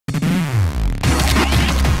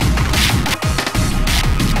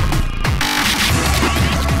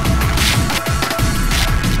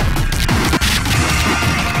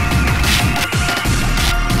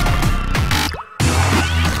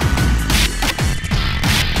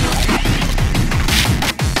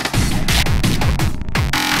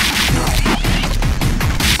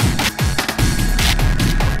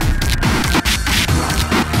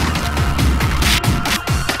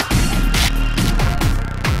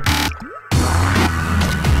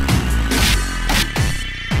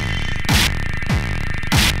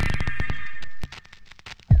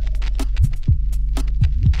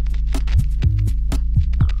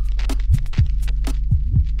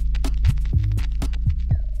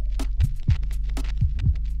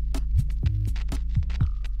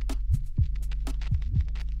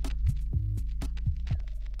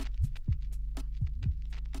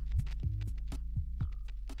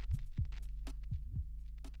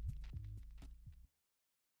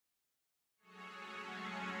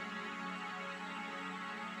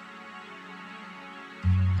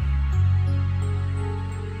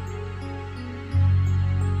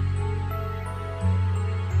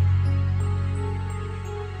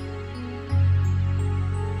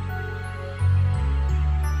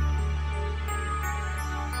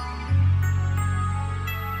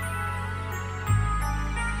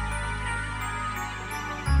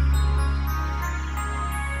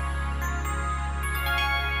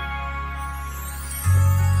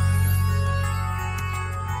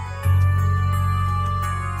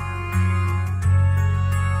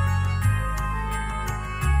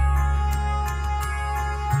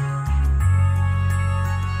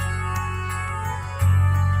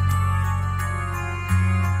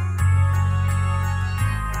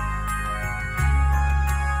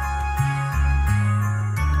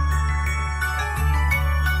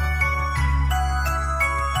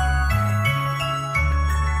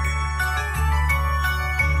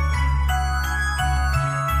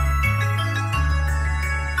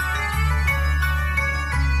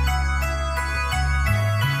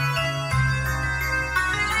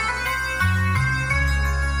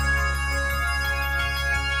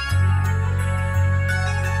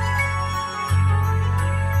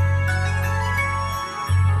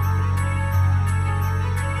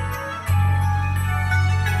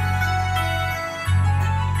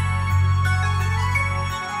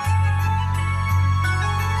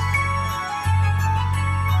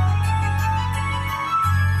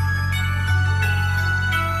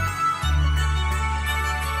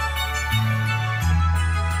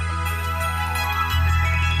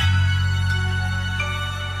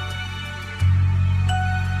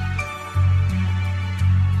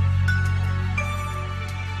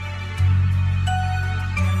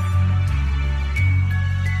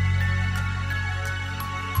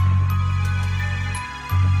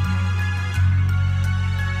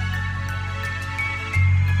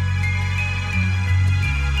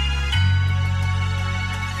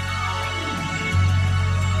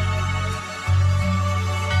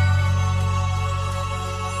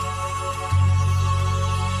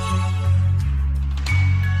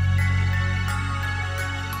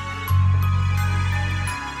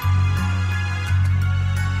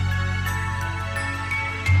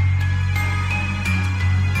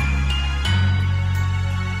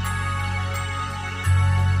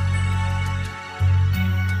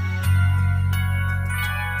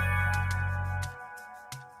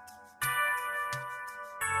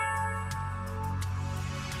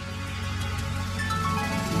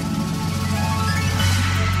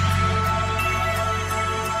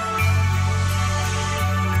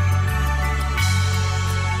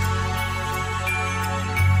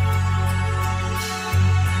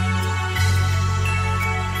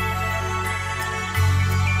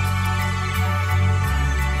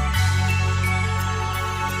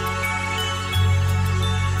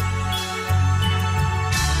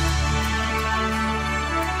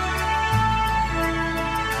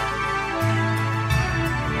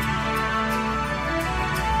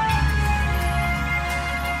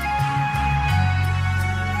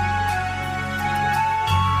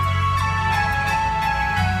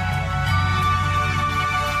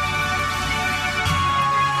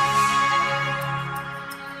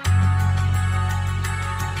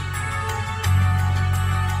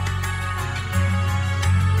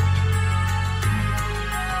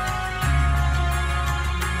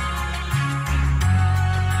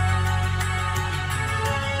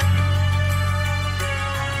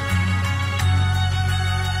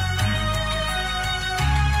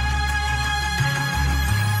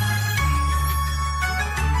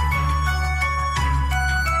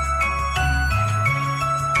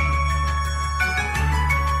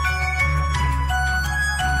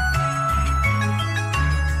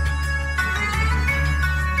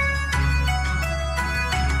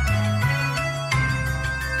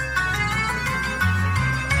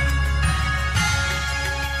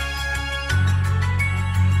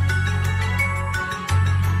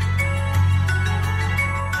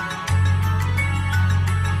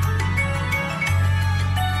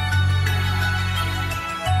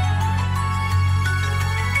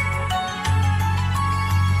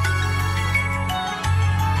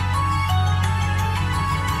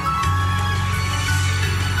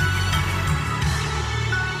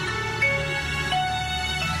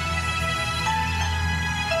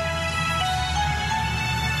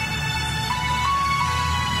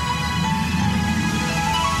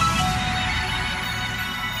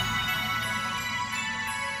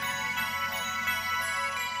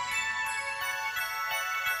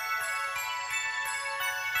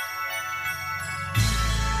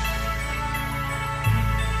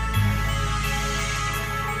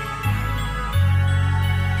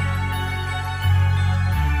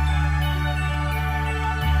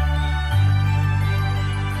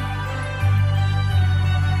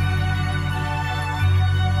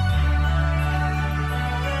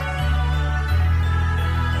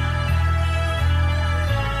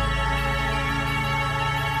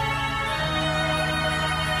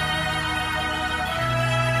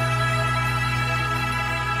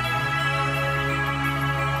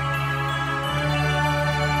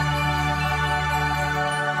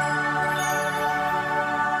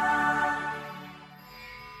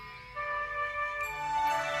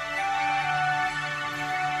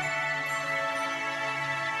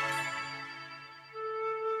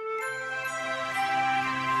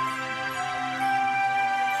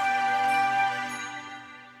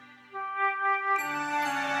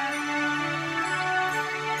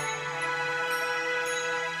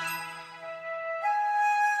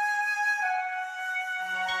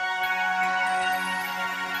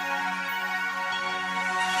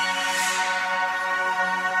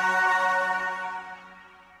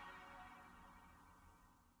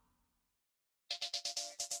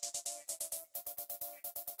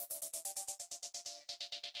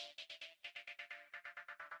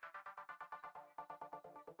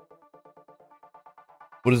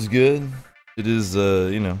What is good? It is,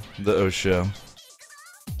 you know, the O show.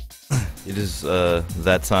 It is,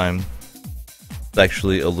 that time. It's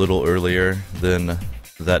actually a little earlier than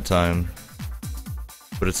that time.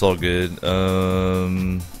 But it's all good.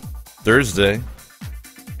 Thursday.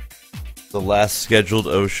 The last scheduled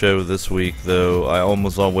O show this week, though. I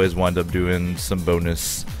almost always wind up doing some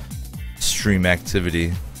bonus stream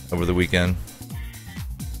activity over the weekend.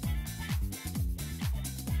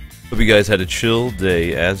 Hope you guys had a chill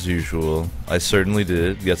day as usual. I certainly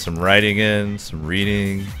did. Got some writing in, some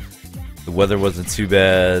reading. The weather wasn't too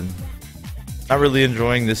bad. Not really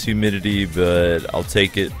enjoying this humidity, but I'll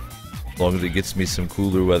take it as long as it gets me some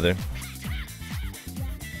cooler weather.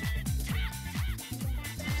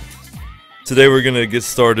 Today we're gonna get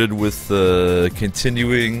started with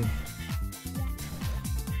continuing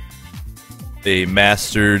a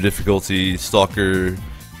master difficulty Stalker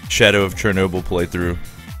Shadow of Chernobyl playthrough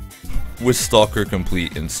with STALKER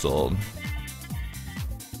Complete installed.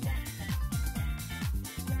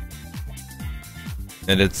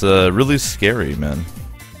 And it's really scary, man.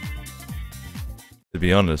 To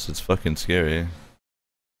be honest, it's fucking scary.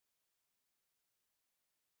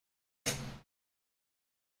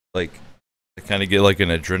 Like, I kind of get like an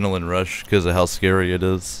adrenaline rush because of how scary it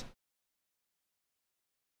is.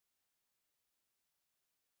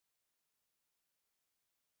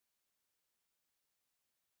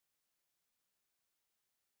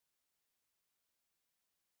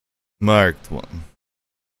 Marked one.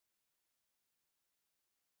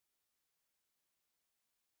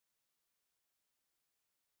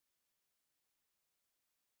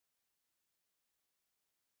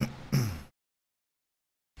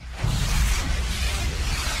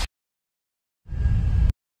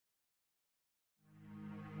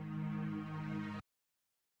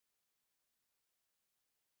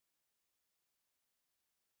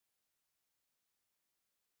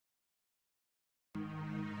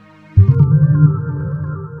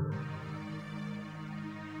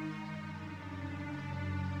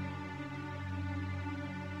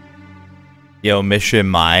 Yo, Mission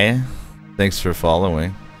Mai, thanks for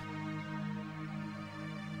following.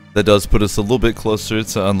 That does put us a little bit closer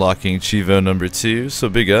to unlocking Chivo number 2, so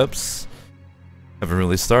big ups. Haven't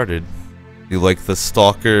really started. You like the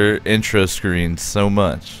Stalker intro screen so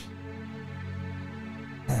much.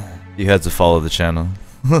 You had to follow the channel.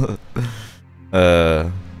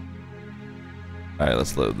 Alright,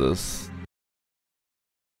 let's load this.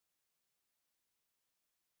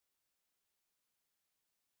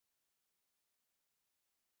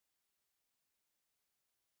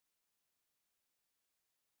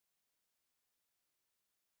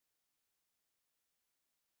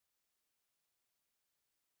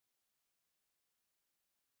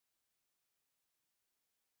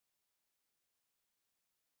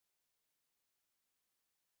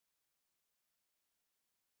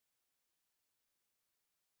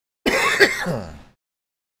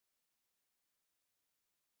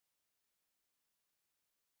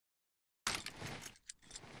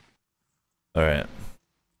 Alright.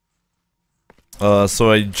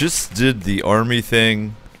 So I just did the army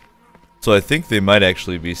thing. So I think they might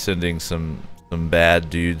actually be sending some bad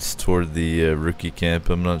dudes toward the rookie camp,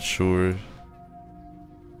 I'm not sure.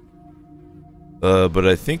 But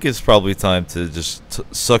I think it's probably time to just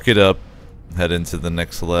suck it up, head into the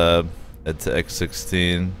next lab, head to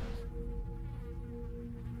X16.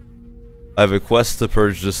 I have a quest to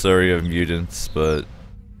purge this area of mutants, but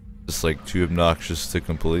just like too obnoxious to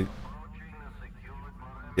complete.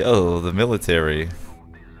 Yo, the military.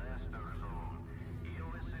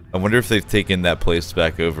 I wonder if they've taken that place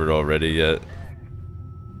back over already yet.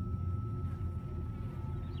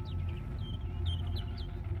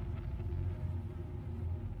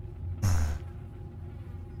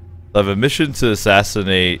 I have a mission to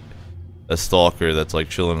assassinate a stalker that's like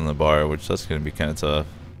chilling in the bar, which that's gonna be kind of tough.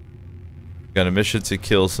 Got a mission to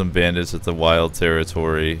kill some bandits at the wild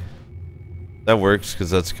territory. That works because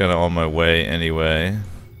that's kind of on my way anyway.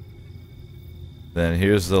 Then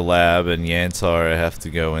here's the lab in Yantar I have to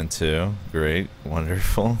go into. Great,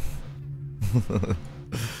 wonderful. And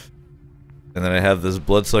then I have this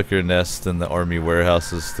bloodsucker nest in the army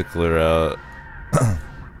warehouses to clear out.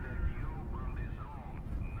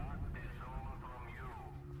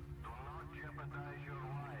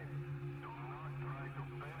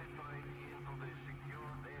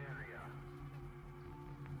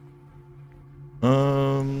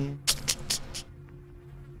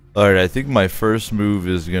 Alright, I think my first move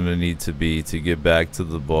is gonna need to be to get back to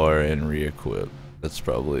the bar and re-equip. That's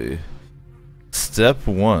probably step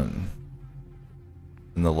 1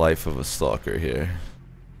 in the life of a stalker here.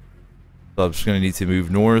 So I'm just gonna need to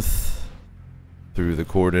move north through the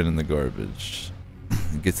cordon and the garbage.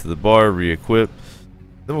 Get to the bar, re-equip,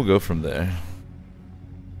 then we'll go from there.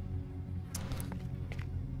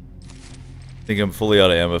 I think I'm fully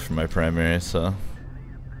out of ammo for my primary, so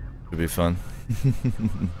it'll be fun.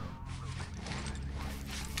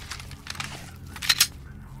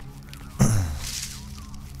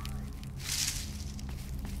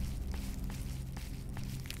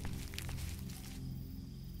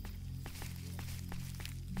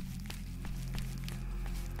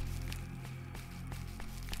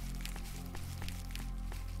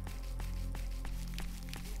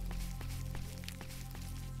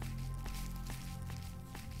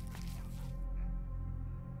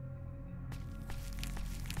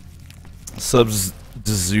 Subs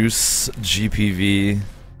Zeus GPV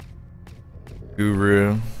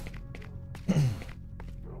Guru.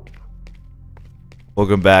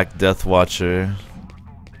 Welcome back, Death Watcher.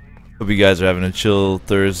 Hope you guys are having a chill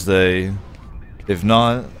Thursday. If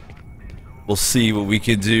not, we'll see what we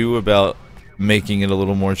can do about making it a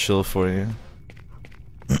little more chill for you.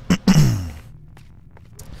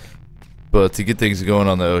 But to get things going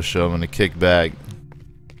on the O show, I'm gonna kick back.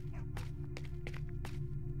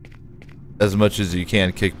 As much as you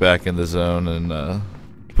can, kick back in the zone and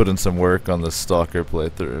put in some work on the Stalker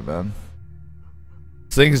playthrough, man.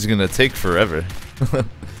 This thing is gonna take forever. We're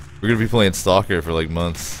gonna be playing Stalker for like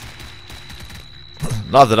months.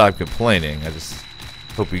 Not that I'm complaining, I just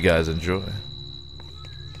hope you guys enjoy.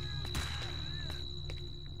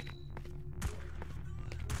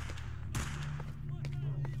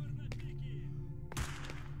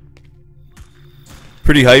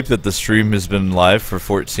 Pretty hyped that the stream has been live for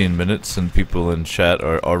 14 minutes and people in chat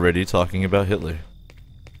are already talking about Hitler.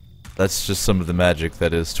 That's just some of the magic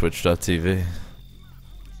that is Twitch.tv.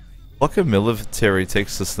 Fucking military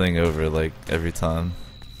takes this thing over like every time.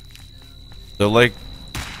 They're like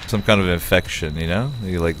some kind of infection, you know?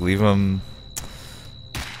 You like leave them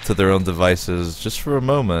to their own devices just for a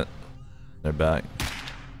moment. They're back.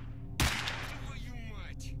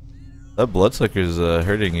 That bloodsucker's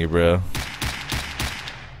hurting you, bro.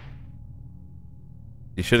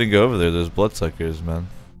 You shouldn't go over there, there's bloodsuckers, man.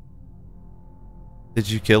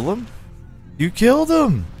 Did you kill him? You killed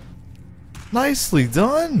him! Nicely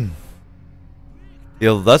done!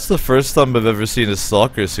 Yo, that's the first time I've ever seen a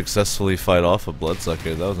stalker successfully fight off a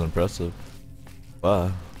bloodsucker. That was impressive.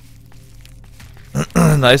 Wow.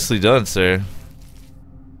 Nicely done, sir.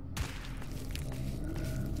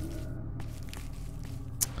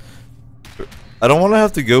 I don't want to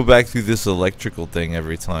have to go back through this electrical thing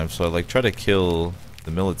every time, so I like try to kill the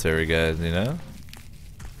military guys, you know?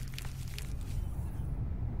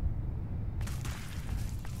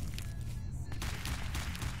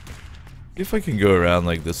 See if I can go around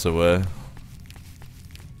like this away.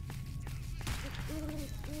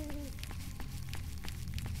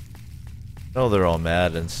 No, they're all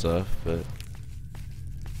mad and stuff, but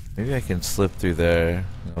maybe I can slip through there.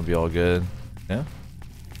 It'll be all good. Yeah?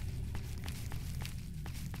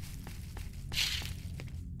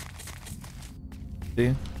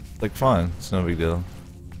 See? Like, fine. It's no big deal.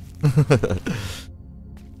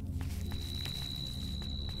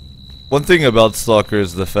 One thing about Stalker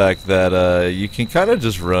is the fact that you can kind of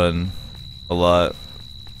just run a lot.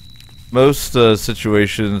 Most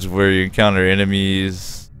situations where you encounter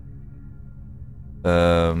enemies,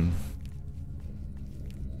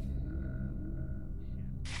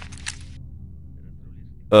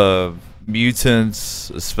 mutants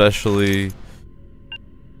especially,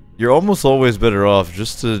 you're almost always better off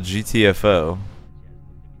just to GTFO.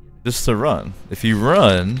 Just to run. If you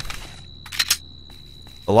run,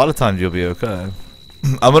 a lot of times you'll be okay.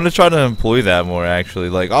 I'm gonna try to employ that more actually.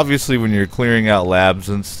 Like, obviously when you're clearing out labs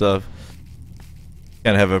and stuff, you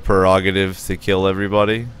kind of have a prerogative to kill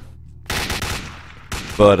everybody.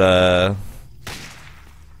 But,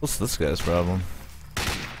 what's this guy's problem?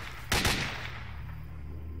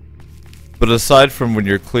 But aside from when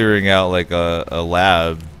you're clearing out like a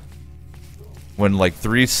lab, when like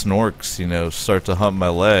 3 snorks, you know, start to hump my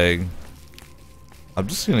leg, I'm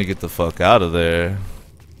just gonna get the fuck out of there.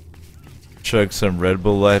 Chug some Red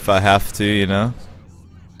Bull if I have to, you know?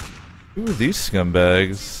 Who are these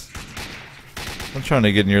scumbags? I'm trying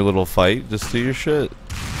to get in your little fight, just do your shit.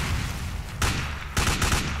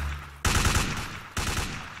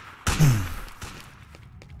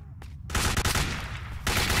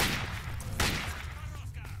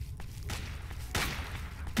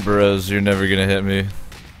 Bros, you're never gonna hit me.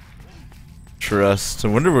 Trust. I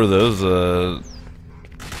wonder where those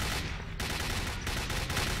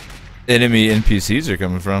enemy NPCs are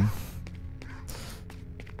coming from.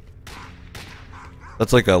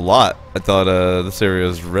 That's like a lot. I thought this area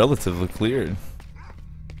was relatively cleared.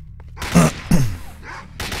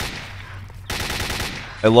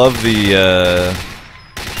 I love the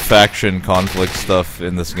faction conflict stuff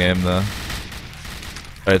in this game, though.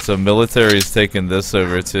 Alright, so military's taking this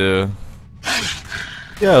over, too.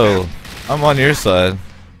 Yo, I'm on your side.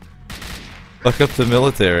 Fuck up the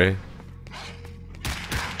military.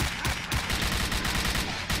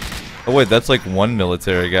 Oh wait, that's like one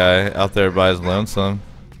military guy out there by his lonesome.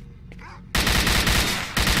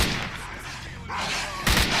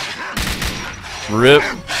 RIP.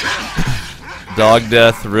 Dog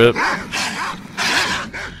death, RIP.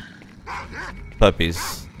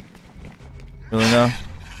 Puppies. Really now?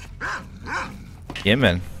 Yeah,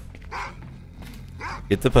 man.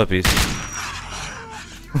 Get the puppies.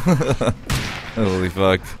 Holy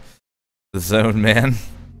fuck. The zone, man.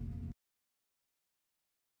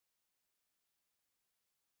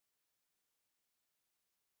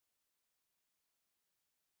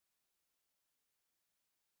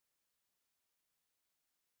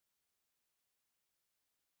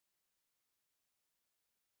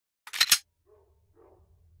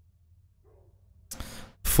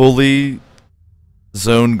 Fully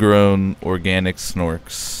zone-grown organic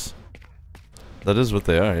snorks. That is what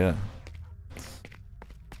they are, yeah.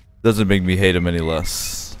 Doesn't make me hate them any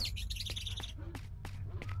less.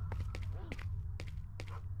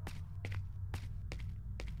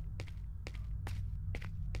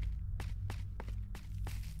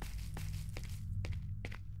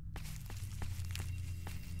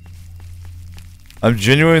 I'm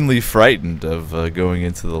genuinely frightened of going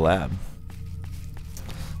into the lab.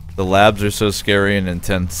 The labs are so scary and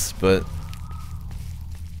intense, but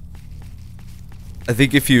I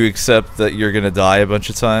think if you accept that you're gonna die a bunch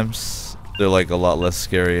of times, they're like a lot less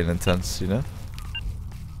scary and intense, you know?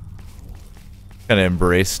 Kinda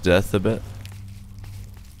embrace death a bit.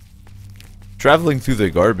 Traveling through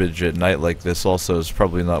the garbage at night like this also is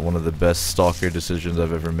probably not one of the best stalker decisions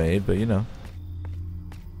I've ever made, but you know.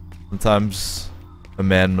 Sometimes a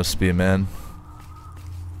man must be a man.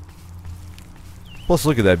 Plus,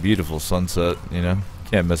 look at that beautiful sunset, you know?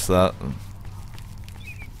 Can't miss that.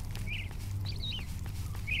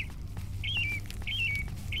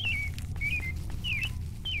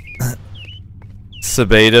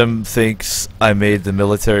 Sabatum thinks I made the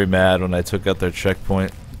military mad when I took out their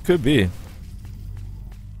checkpoint. Could be.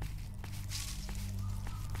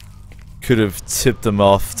 Could have tipped them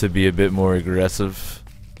off to be a bit more aggressive.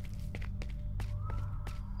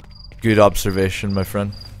 Good observation, my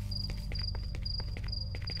friend.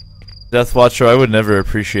 Deathwatcher, I would never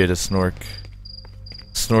appreciate a snork.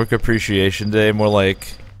 Snork Appreciation Day, more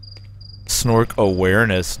like Snork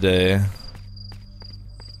Awareness Day.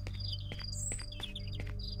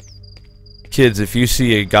 Kids, if you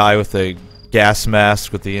see a guy with a gas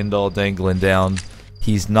mask with the end all dangling down,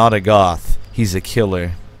 he's not a goth, he's a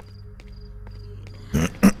killer.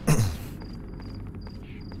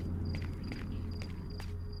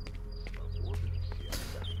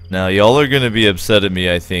 Now, y'all are gonna be upset at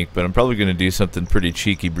me, I think, but I'm probably gonna do something pretty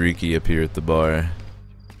cheeky-breaky up here at the bar.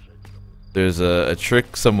 There's a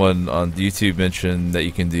trick someone on YouTube mentioned that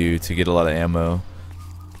you can do to get a lot of ammo.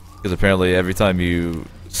 Because apparently every time you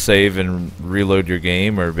save and reload your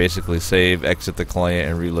game, or basically save, exit the client,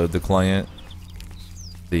 and reload the client,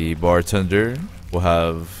 the bartender will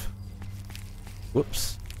have...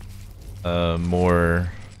 whoops.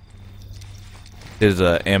 More... his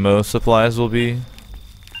ammo supplies will be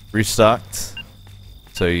restocked,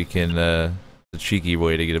 so you can, a cheeky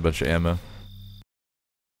way to get a bunch of ammo.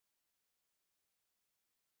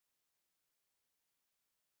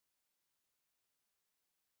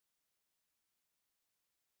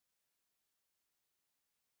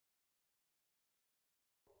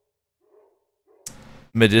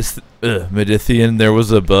 Medithian, there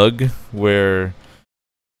was a bug where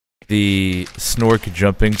the snork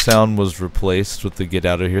jumping sound was replaced with the get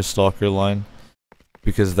out of here stalker line.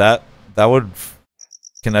 Because that would...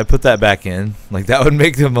 can I put that back in? Like, that would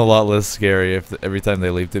make them a lot less scary if every time they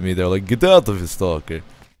leaped at me, they're like, get out of here, stalker.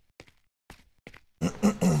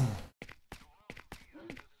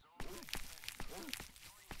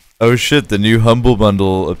 Oh shit, the new Humble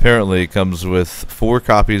Bundle apparently comes with 4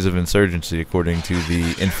 copies of Insurgency, according to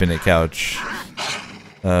the Infinite Couch.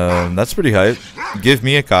 That's pretty hype. Give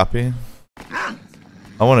me a copy.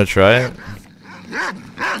 I want to try it.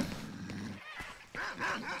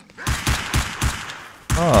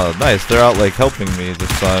 Oh, nice. They're out, like, helping me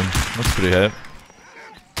this time. That's pretty hype.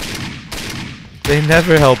 They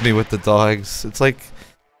never help me with the dogs. It's like...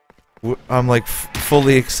 I'm, like,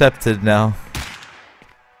 fully accepted now.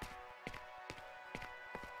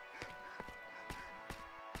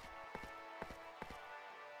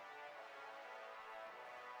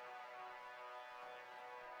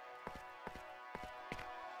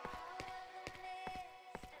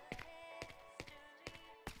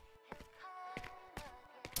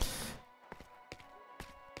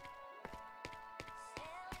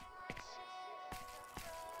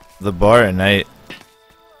 the bar at night.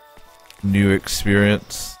 New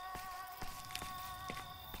experience.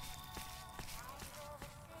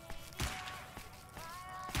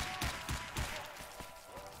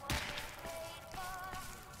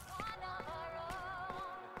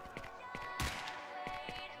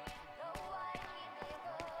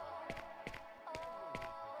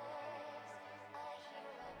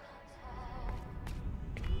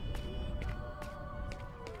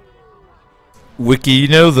 Wiki, you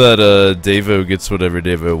know that Davo gets whatever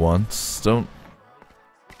Davo wants. Don't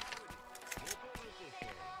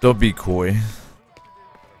be coy.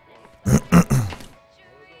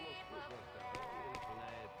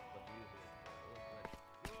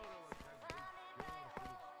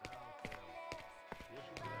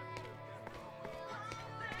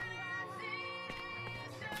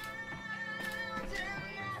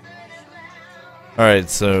 Alright,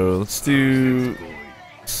 so let's do...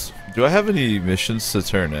 Do I have any missions to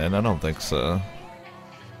turn in? I don't think so.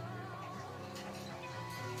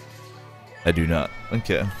 I do not.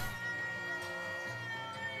 Okay.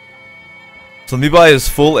 So let me buy his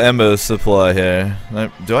full ammo supply here.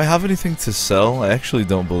 Do I have anything to sell? I actually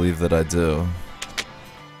don't believe that I do.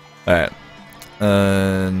 Alright.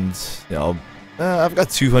 And... yeah, I've got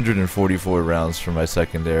 244 rounds for my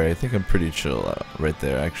secondary. I think I'm pretty chill right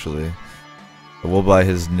there, actually. We'll buy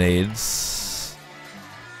his nades.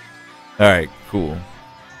 Alright, cool.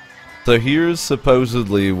 So here's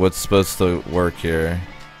supposedly what's supposed to work here.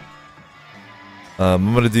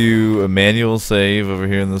 I'm gonna do a manual save over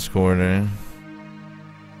here in this corner.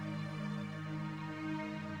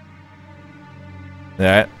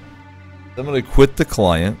 Alright. I'm gonna quit the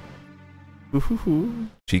client. Woohoo,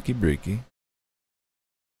 cheeky breaky.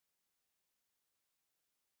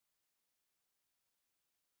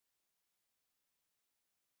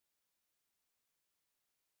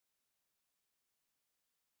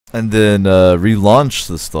 And then relaunch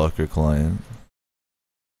the Stalker client.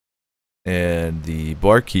 And the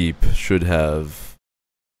barkeep should have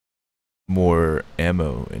more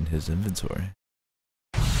ammo in his inventory.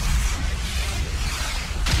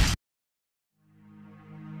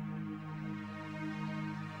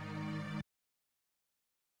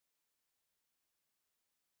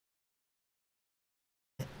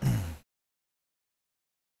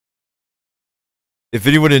 If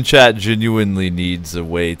anyone in chat genuinely needs a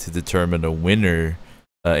way to determine a winner,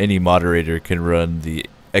 any moderator can run the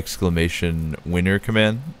exclamation winner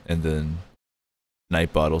command, and then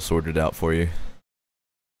Nightbot will sort it out for you.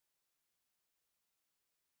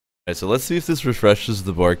 Alright, so let's see if this refreshes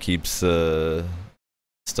the barkeep's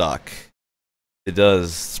stock. It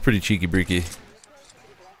does. It's pretty cheeky breaky.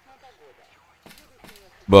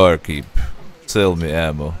 Barkeep, sell me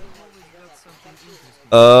ammo.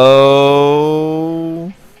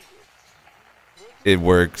 Oh, it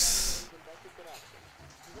works.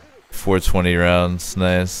 420 rounds,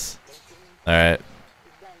 nice. Alright.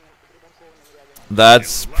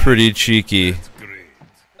 That's pretty cheeky.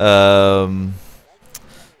 So,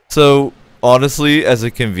 honestly, as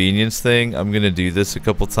a convenience thing, I'm gonna do this a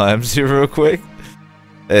couple times here real quick.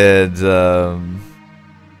 And,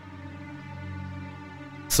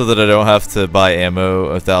 so that I don't have to buy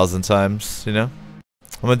ammo 1,000 times, you know?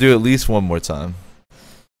 I'm gonna do it at least one more time.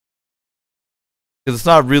 Because it's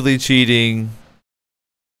not really cheating,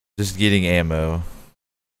 just getting ammo.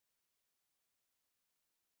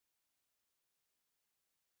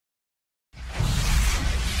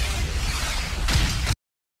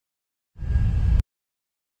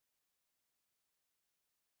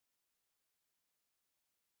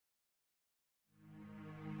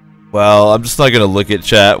 Well, I'm just not gonna look at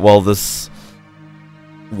chat while this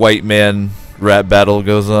white man rap battle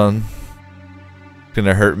goes on. It's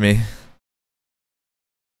gonna hurt me.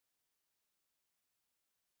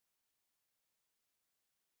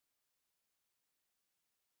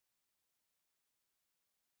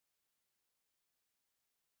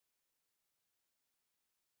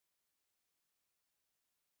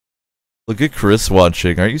 Look at Chris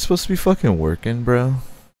watching. Aren't you supposed to be fucking working, bro?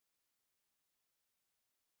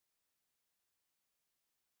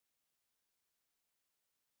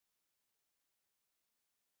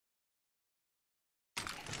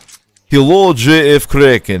 Hello, JF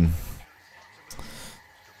Kraken.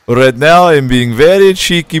 Right now, I'm being very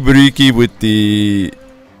cheeky-breaky with the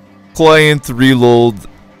client reload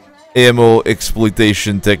ammo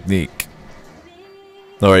exploitation technique.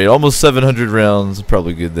 Alright, almost 700 rounds.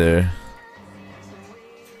 Probably good there.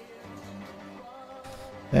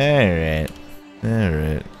 Alright.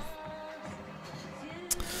 Alright.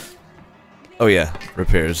 Oh yeah,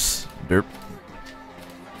 repairs. Derp.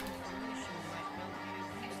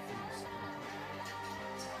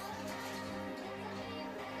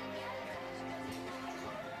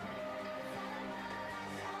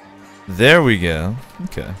 There we go.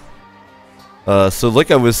 Okay. So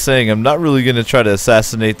like I was saying, I'm not really gonna try to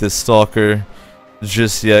assassinate this stalker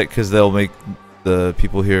just yet, because they'll make the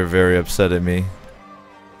people here very upset at me.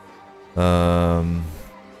 I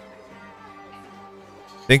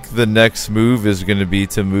think the next move is gonna be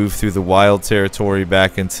to move through the wild territory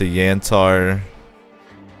back into Yantar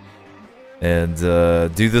and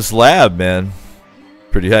do this lab, man.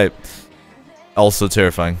 Pretty hype. Also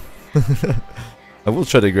terrifying. I will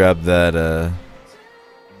try to grab that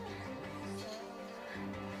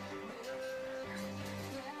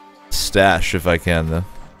stash if I can, though.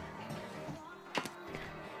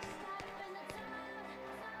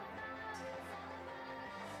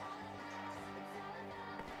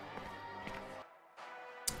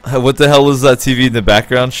 What the hell is that TV in the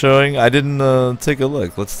background showing? I didn't take a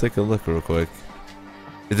look. Let's take a look real quick.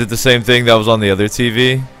 Is it the same thing that was on the other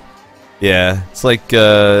TV? Yeah, it's like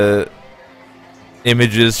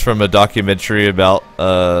images from a documentary about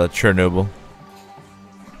Chernobyl.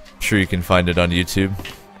 I'm sure you can find it on YouTube.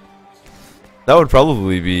 That would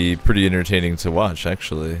probably be pretty entertaining to watch,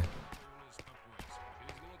 actually.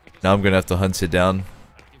 Now I'm gonna have to hunt it down.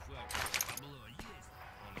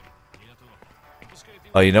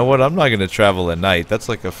 Oh, you know what? I'm not gonna travel at night. That's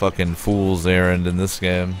like a fucking fool's errand in this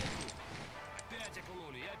game.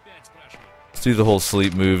 Let's do the whole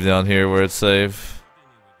sleep move down here where it's safe.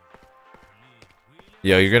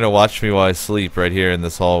 Yo, you're gonna watch me while I sleep right here in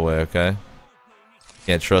this hallway, okay?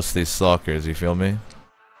 Can't trust these stalkers, you feel me?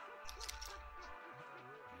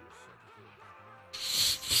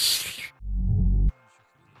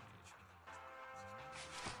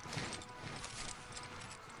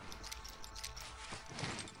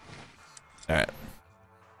 Alright.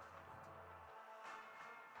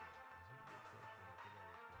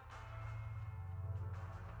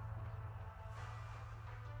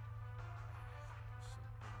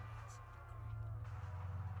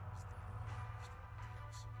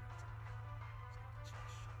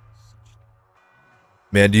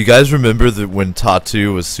 Man, do you guys remember that when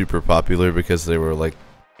Tattoo was super popular because they were like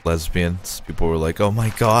lesbians? People were like, oh my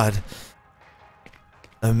god.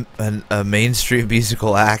 A mainstream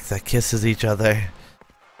musical act that kisses each other.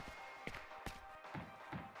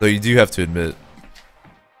 Though you do have to admit,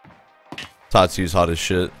 Tatsu's hot as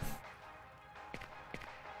shit.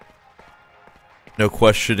 No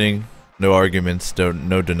questioning, no arguments,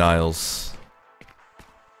 no denials.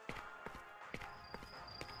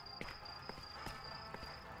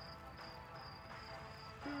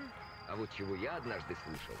 А вот чего я однажды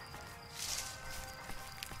слышал.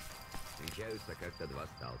 Встречаются как-то два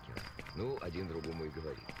сталкера. Ну, один другому и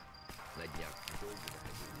говорит. На днях долго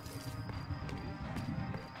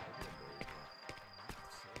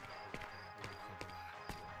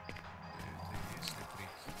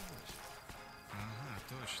Ага,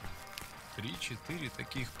 точно. 3-4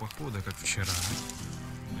 таких похода, как вчера.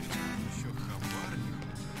 Еще хабар не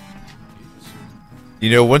хватает. You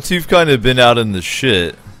know, once you've kind of been out in the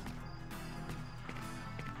shit,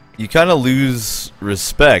 you kind of lose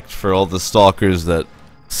respect for all the stalkers that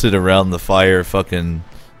sit around the fire fucking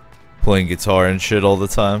playing guitar and shit all the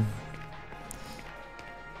time.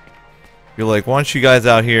 You're like, why aren't you guys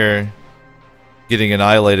out here getting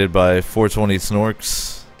annihilated by 420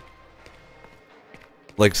 snorks?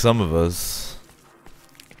 Like some of us.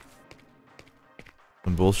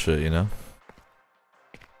 Some bullshit, you know?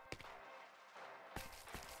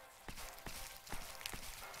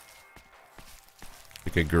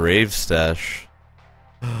 Like a grave stash.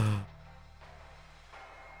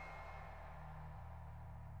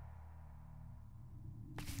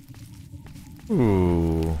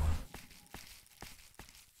 Ooh.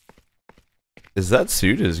 Is that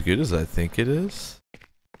suit as good as I think it is?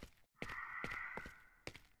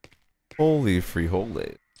 Holy free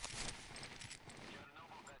holy.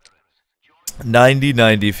 90,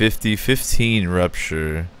 90, 50, 15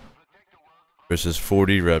 rupture versus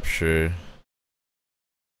 40 rupture.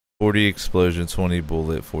 40 explosion, 20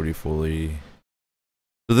 bullet, 40 fully.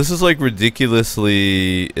 So this is like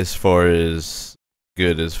ridiculously as far as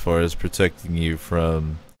good as far as protecting you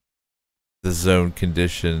from the zone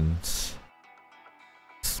conditions.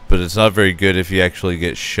 But it's not very good if you actually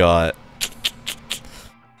get shot.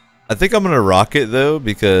 I think I'm gonna rock it though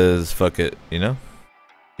because fuck it, you know?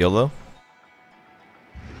 YOLO.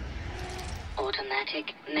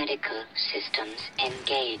 Automatic medical systems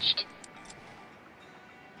engaged.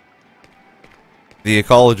 The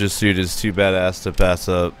ecologist suit is too badass to pass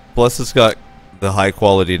up. Plus it's got the high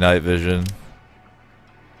quality night vision.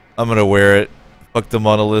 I'm gonna wear it. Fuck the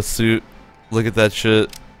monolith suit. Look at that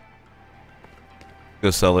shit.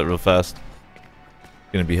 Go sell it real fast.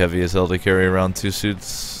 Gonna be heavy as hell to carry around two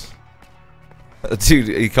suits. Dude,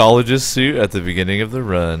 ecologist suit at the beginning of the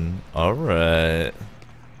run. Alright.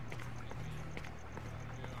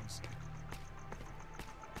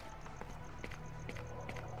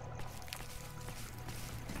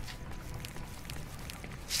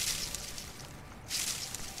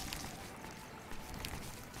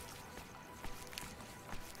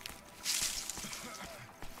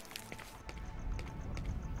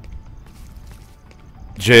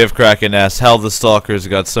 JF Kraken asks how the Stalkers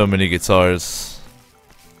got so many guitars.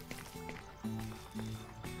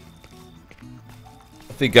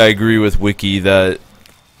 I think I agree with Wiki that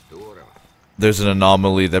there's an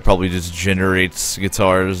anomaly that probably just generates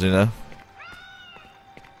guitars, you know?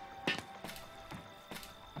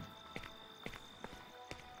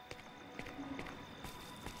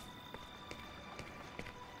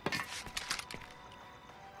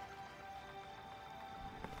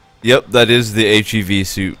 Yep, that is the HEV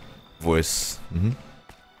suit voice.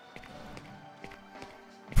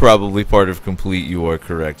 Probably part of Complete, you are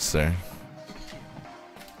correct, sir.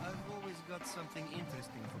 I've always got something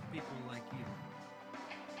interesting for people like you.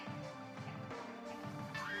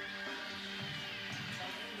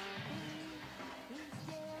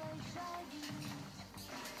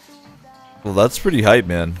 Well, that's pretty hype,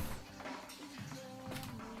 man.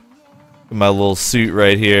 My little suit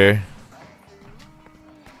right here.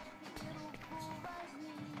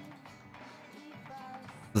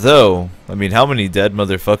 Though, I mean, how many dead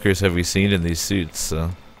motherfuckers have we seen in these suits, so...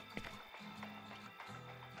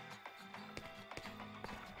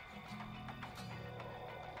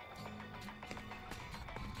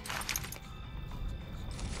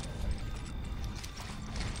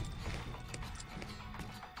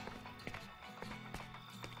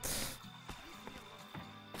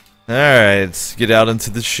 Alright, let's get out into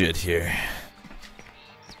the shit here.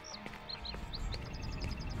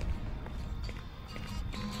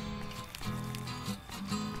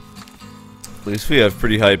 At least we have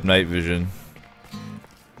pretty hype night vision.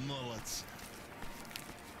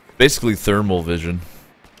 Basically thermal vision.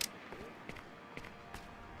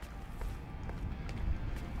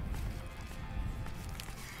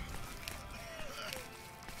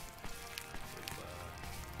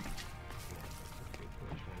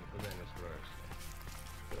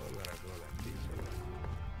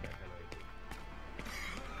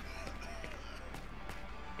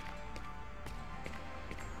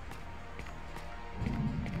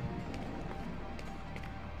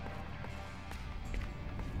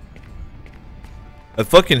 I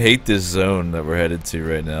fucking hate this zone that we're headed to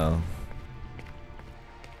right now.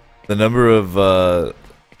 The number of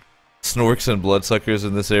snorks and bloodsuckers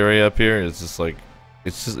in this area up here is just like,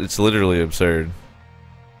 it's literally absurd.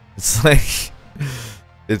 It's like,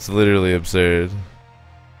 it's literally absurd.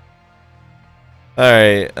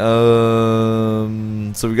 Alright,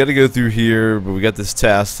 so we gotta go through here, but we got this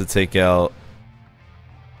task to take out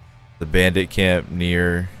the bandit camp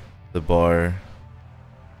near the bar.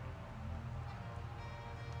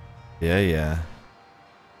 Yeah.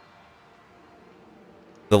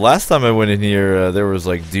 The last time I went in here, there was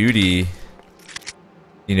like duty,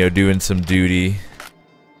 you know, doing some duty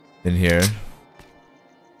in here.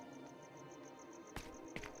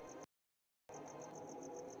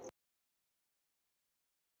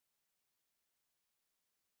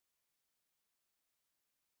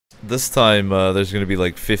 This time, there's gonna be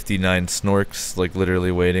like 59 snorks, like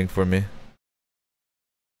literally waiting for me.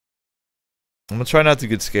 I'm gonna try not to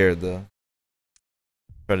get scared though.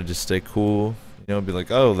 Try to just stay cool, you know, be like,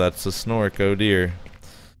 oh, that's a snork, oh dear.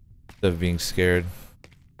 Instead of being scared.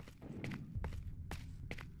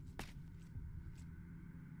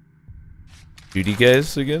 Duty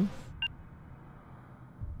guys again?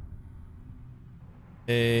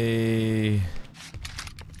 Hey.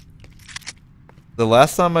 The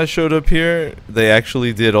last time I showed up here, they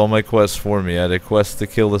actually did all my quests for me. I had a quest to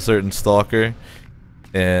kill a certain stalker,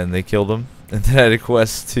 and they killed him. And then I had a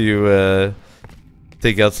quest to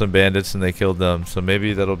take out some bandits, and they killed them. So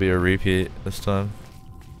maybe that'll be a repeat this time.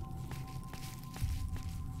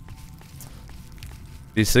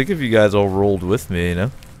 Be sick if you guys all rolled with me, you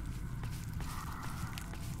know?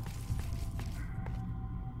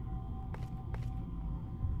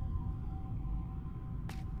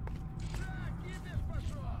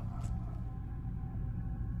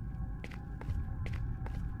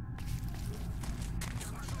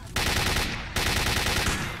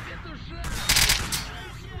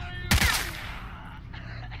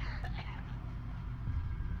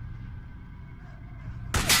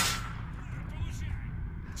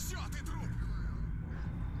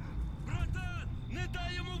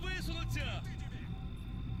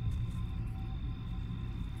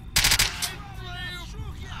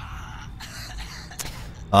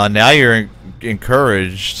 Now you're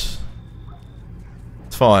encouraged.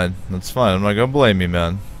 It's fine. That's fine. I'm not gonna blame you,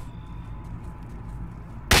 man.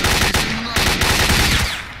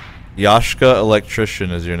 Yashka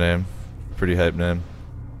Electrician is your name. Pretty hype name.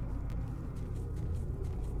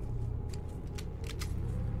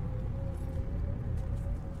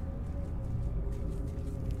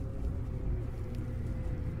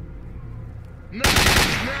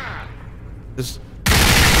 Just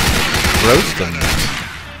roast them.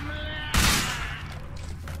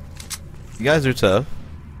 You guys are tough.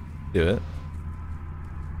 Do it.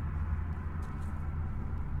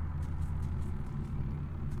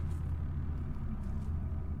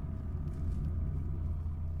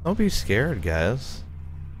 Don't be scared, guys.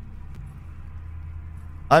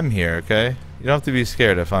 I'm here, okay? You don't have to be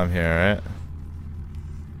scared if I'm here, alright?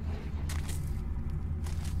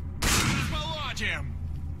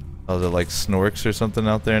 Oh, is it like snorks or something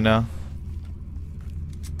out there now?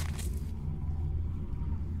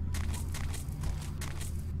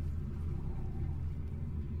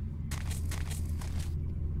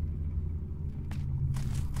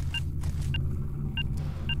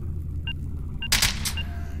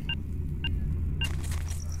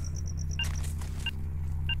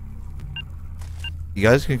 You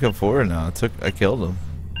guys can come forward now. I killed him.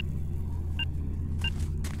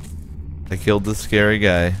 I killed the scary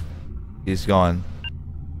guy. He's gone.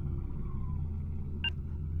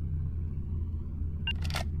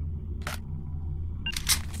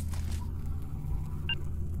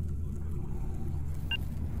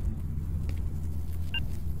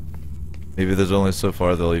 Maybe there's only so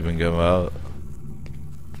far they'll even go out.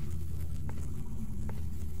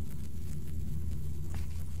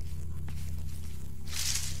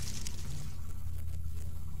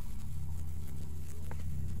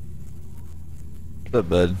 What's up,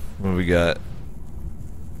 bud? What we got?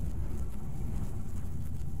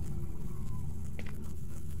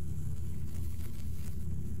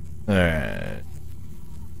 Alright.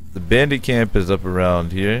 The bandit camp is up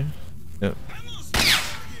around here. Yep.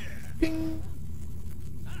 Bing.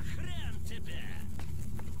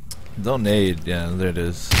 Don't nade. Yeah, there it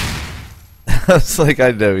is. I was like,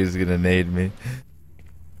 I know he's gonna nade me.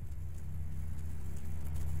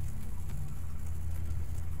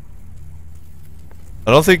 I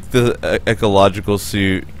don't think the ecological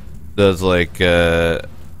suit does like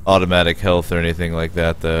automatic health or anything like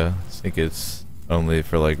that though. I think it's only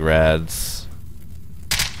for like rads.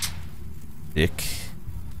 Dick.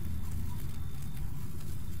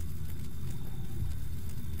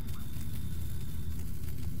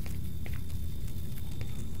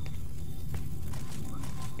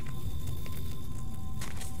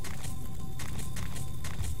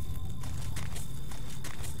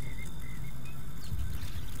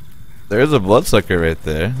 There's a bloodsucker right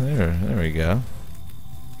there. There we go.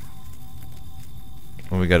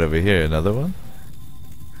 What we got over here? Another one?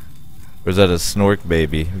 Or is that a snork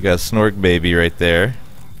baby? We got a snork baby right there.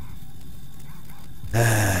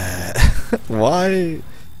 Why?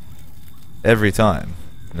 Every time,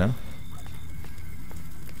 you know?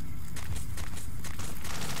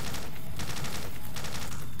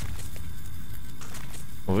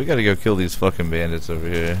 Well, we gotta go kill these fucking bandits over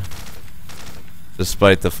here.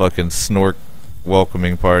 Despite the fucking snork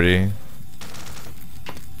welcoming party.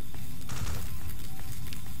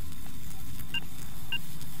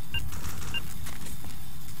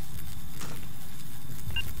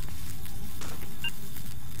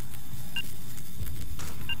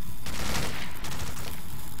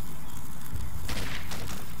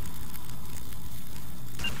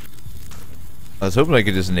 I was hoping I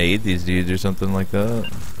could just nade these dudes or something like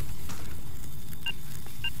that.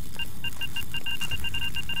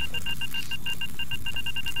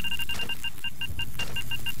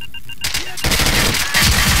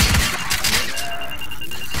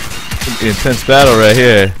 Intense battle right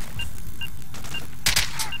here.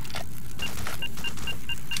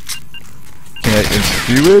 Can I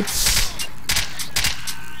do it?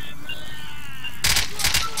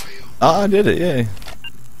 Ah, I did it, yay.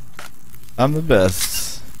 I'm the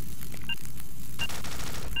best.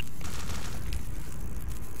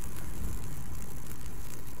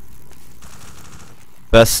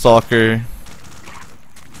 Best stalker.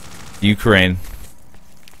 Ukraine.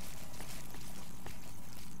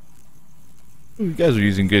 Ooh, you guys are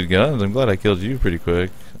using good guns. I'm glad I killed you pretty quick.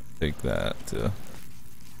 Take that.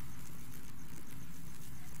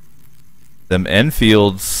 Them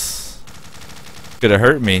Enfields could have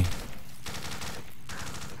hurt me.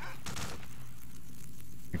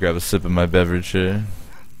 Grab a sip of my beverage here.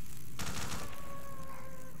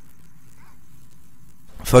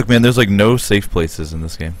 Fuck, man, there's like no safe places in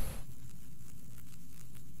this game.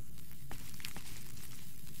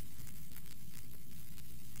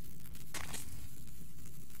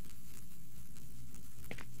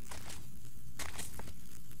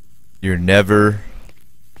 You're never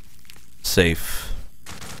safe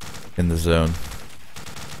in the zone.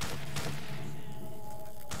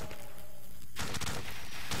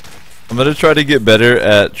 I'm gonna try to get better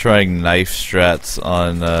at trying knife strats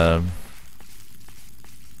on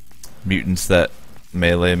mutants that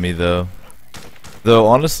melee me though. Though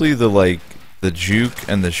honestly the juke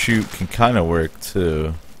and the shoot can kinda work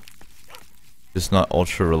too. Just not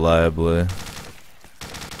ultra reliably.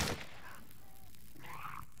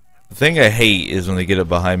 The thing I hate is when they get it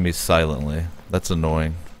behind me silently. That's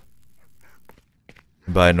annoying.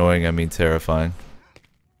 And by annoying I mean terrifying.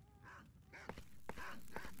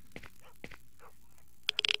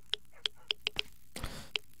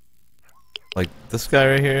 Like this guy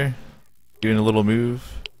right here, doing a little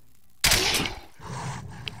move.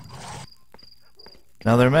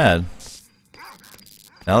 Now they're mad.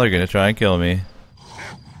 Now they're gonna try and kill me.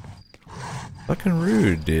 Fucking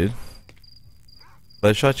rude, dude. But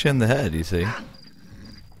I shot you in the head, you see.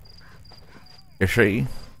 You see?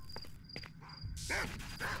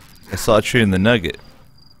 I shot you in the nugget.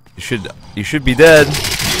 You should be dead.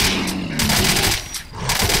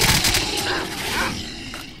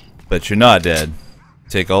 But you're not dead.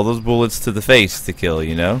 Take all those bullets to the face to kill,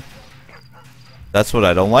 you know? That's what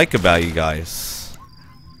I don't like about you guys.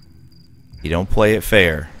 You don't play it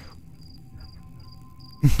fair.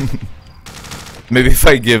 Maybe if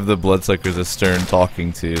I give the bloodsuckers a stern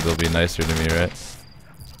talking to, they'll be nicer to me, right?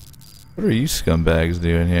 What are you scumbags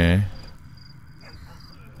doing here?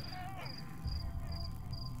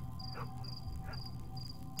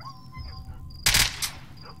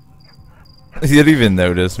 He didn't even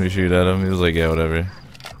notice me shoot at him. He was like, yeah, whatever.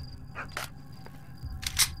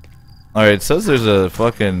 Alright, it says there's a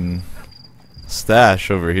fucking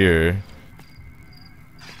stash over here.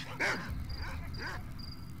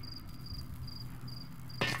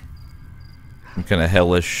 Some kind of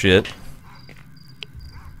hellish shit.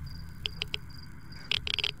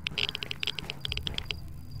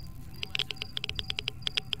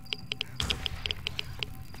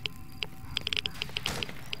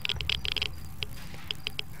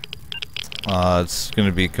 It's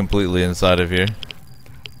gonna be completely inside of here.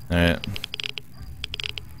 Alright.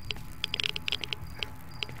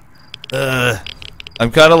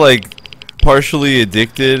 I'm kinda like partially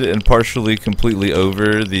addicted and partially completely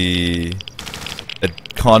over the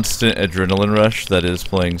constant adrenaline rush that is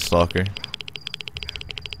playing Stalker.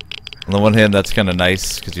 On the one hand, that's kinda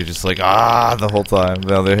nice, because you're just like, ah, the whole time. On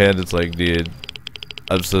the other hand, it's like, dude,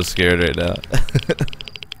 I'm so scared right now.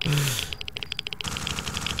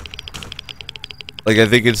 Like, I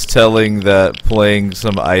think it's telling that playing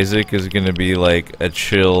some Isaac is gonna be like a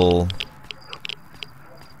chill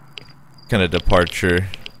kind of departure.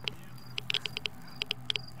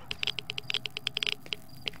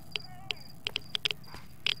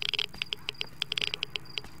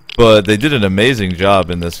 But they did an amazing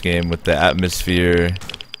job in this game with the atmosphere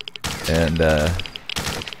and that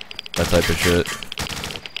type of shit.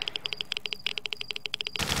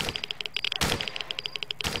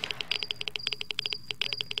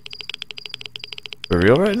 For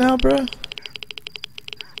real right now, bruh?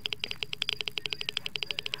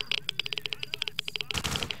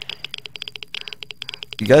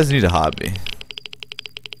 You guys need a hobby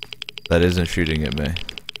that isn't shooting at me.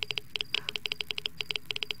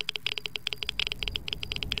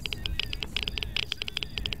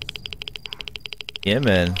 Yeah,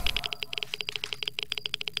 man.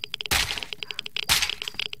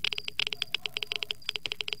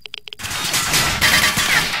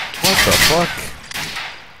 What the fuck?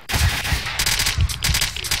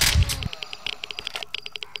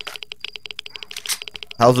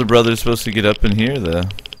 How's the brother supposed to get up in here, though?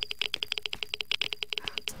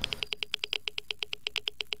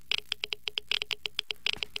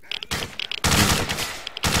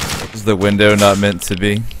 Is the window not meant to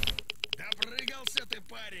be?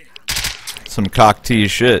 Some cock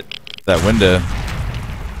tease shit. That window.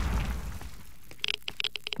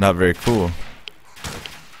 Not very cool.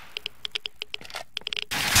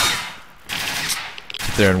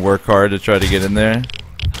 Sit there and work hard to try to get in there.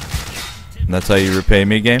 And that's how you repay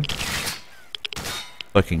me, game?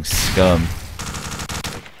 Fucking scum.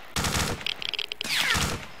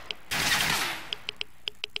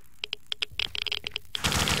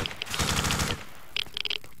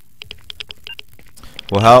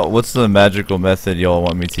 Well, what's the magical method y'all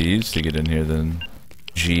want me to use to get in here then?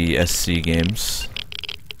 GSC games.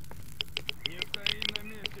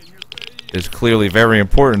 It's clearly very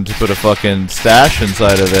important to put a fucking stash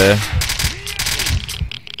inside of there.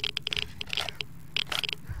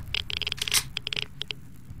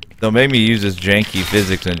 Don't make me use this janky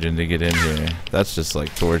physics engine to get in here. That's just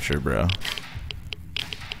like torture, bro.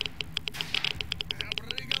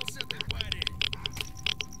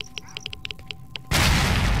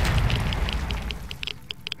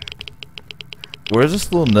 Where's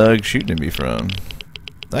this little nug shooting at me from?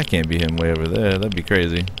 That can't be him way over there. That'd be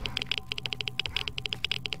crazy.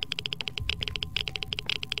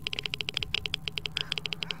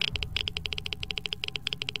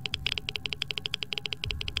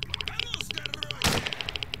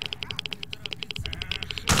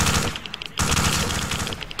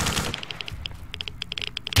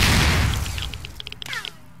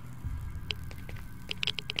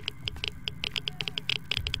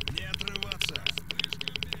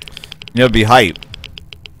 You know, it'd be hype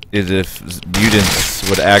is if mutants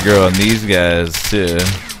would aggro on these guys too.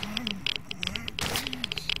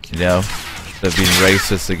 You know, instead of being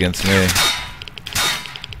racist against me.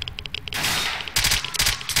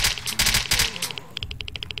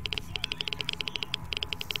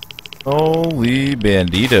 Holy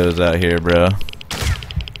banditos out here, bro.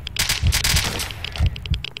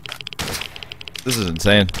 This is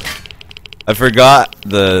insane. I forgot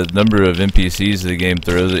the number of NPCs the game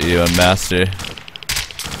throws at you on Master.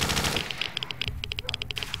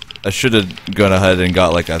 I should have gone ahead and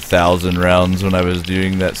got like 1,000 rounds when I was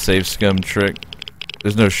doing that safe scum trick.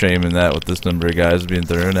 There's no shame in that with this number of guys being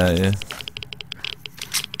thrown at you.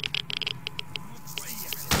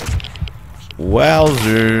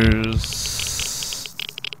 Wowzers.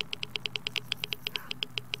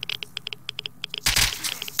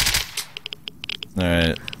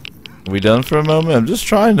 Alright. We done for a moment? I'm just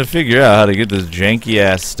trying to figure out how to get this janky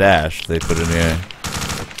ass stash they put in here.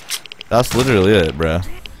 That's literally it, bro.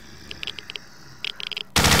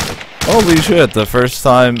 Holy shit, the first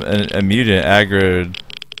time a mutant aggroed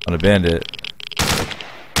on a bandit.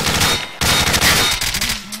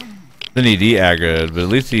 Then he de-aggroed, but at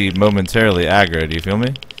least he momentarily aggroed, you feel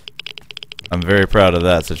me? I'm very proud of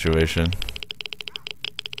that situation.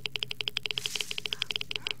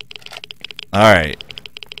 Alright.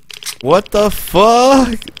 What the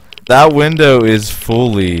fuck? That window is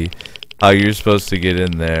fully how you're supposed to get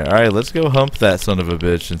in there. Alright, let's go hump that son of a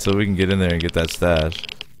bitch until we can get in there and get that stash.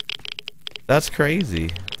 That's crazy.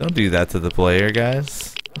 Don't do that to the player,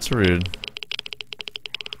 guys. That's rude.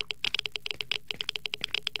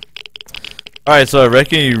 Alright, so I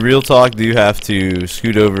reckon you real talk do have to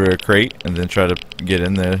scoot over a crate and then try to get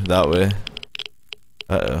in there that way.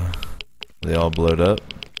 Uh-oh. They all blowed up.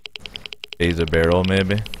 Phase a barrel,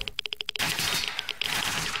 maybe.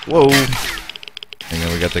 Whoa! And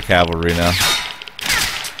then we got the cavalry now.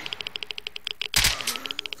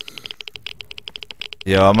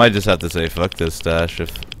 Yo, I might just have to say fuck this stash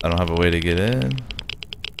if I don't have a way to get in.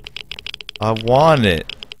 I want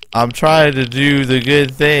it. I'm trying to do the good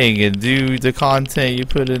thing and do the content you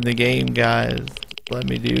put in the game, guys. Let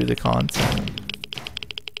me do the content.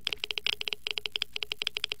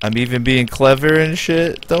 I'm even being clever and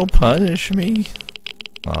shit. Don't punish me.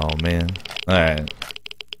 Oh, man. Alright.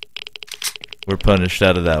 We're punished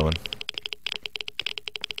out of that one.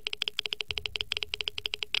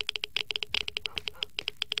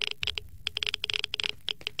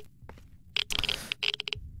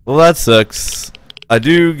 Well, that sucks. I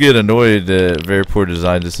do get annoyed at very poor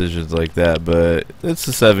design decisions like that, but it's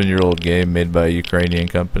a 7-year-old game made by a Ukrainian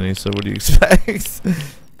company, so what do you expect?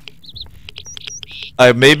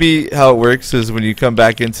 Maybe how it works is when you come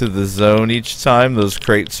back into the zone each time, those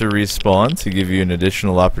crates are respawned to give you an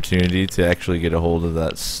additional opportunity to actually get a hold of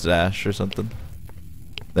that stash or something.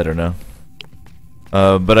 I don't know.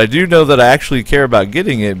 But I do know that I actually care about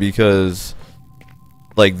getting it because,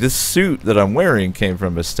 like, this suit that I'm wearing came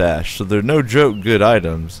from a stash, so they're no joke good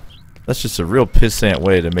items. That's just a real pissant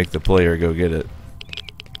way to make the player go get it.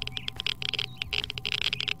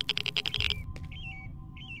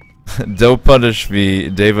 Don't punish me.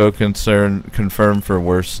 Davo confirmed for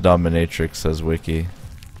worst dominatrix, says Wiki.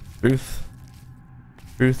 Truth.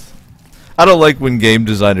 Truth. I don't like when game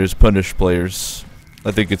designers punish players.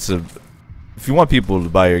 I think it's a... If you want people to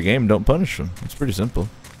buy your game, don't punish them. It's pretty simple.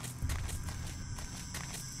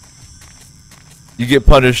 You get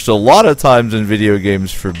punished a lot of times in video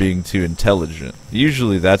games for being too intelligent.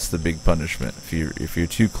 Usually that's the big punishment. If you're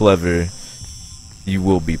too clever, you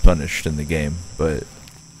will be punished in the game. But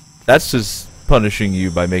that's just punishing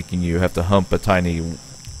you by making you have to hump a tiny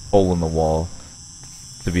hole in the wall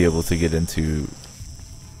to be able to get into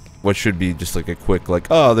what should be just like a quick, like,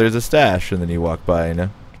 oh, there's a stash, and then you walk by, you know?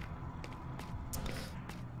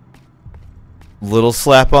 Little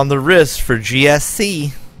slap on the wrist for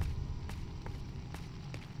GSC.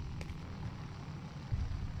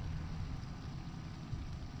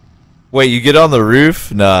 Wait, you get on the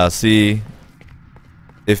roof? Nah, see.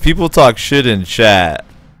 If people talk shit in chat,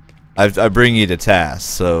 I bring you to task.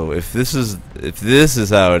 So if this is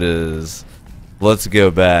how it is, let's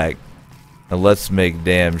go back and let's make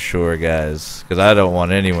damn sure, guys, because I don't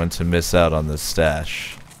want anyone to miss out on this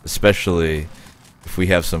stash, especially if we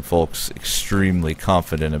have some folks extremely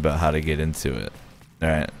confident about how to get into it. All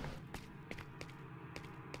right.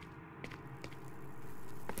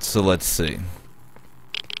 So let's see.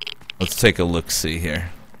 Let's take a look-see here.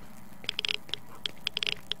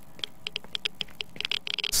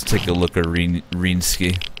 Let's take a look at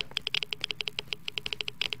Reenski.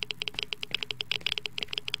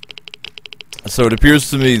 So it appears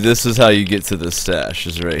to me this is how you get to the stash,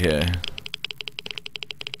 is right here.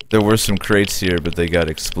 There were some crates here, but they got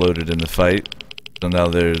exploded in the fight. So now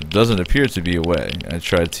there doesn't appear to be a way. I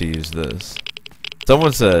tried to use this.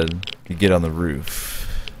 Someone said you get on the roof.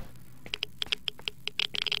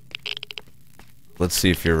 Let's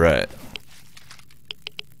see if you're right.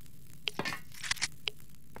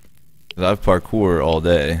 I've parkour all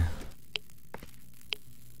day.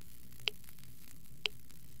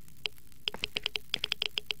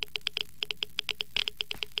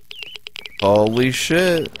 Holy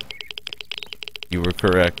shit. You were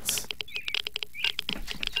correct.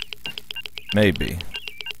 Maybe.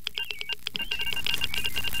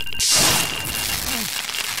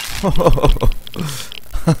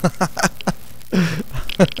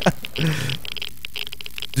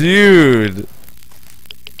 Dude,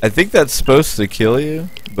 I think that's supposed to kill you,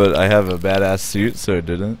 but I have a badass suit, so it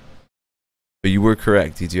didn't. But you were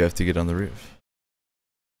correct. You do have to get on the roof.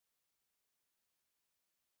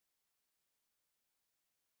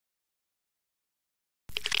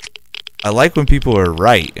 I like when people are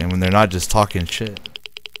right and when they're not just talking shit.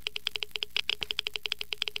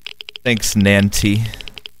 Thanks, Nanty.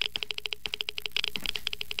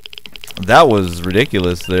 That was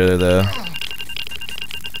ridiculous there, though.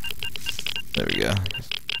 There we go.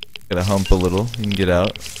 Gotta hump a little. You can get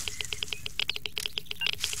out.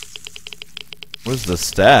 Where's the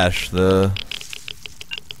stash? Is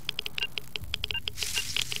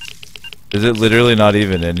it literally not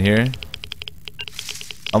even in here?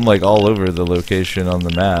 I'm like all over the location on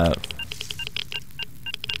the map.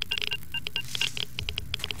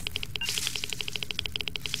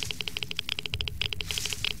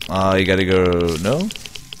 You gotta go... No?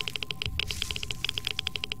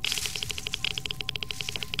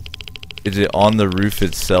 Is it on the roof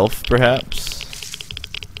itself, perhaps?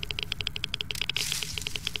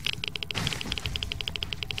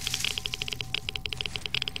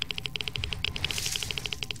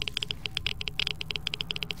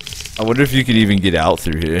 I wonder if you could even get out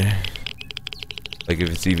through here. Like if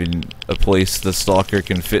it's even a place the stalker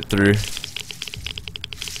can fit through.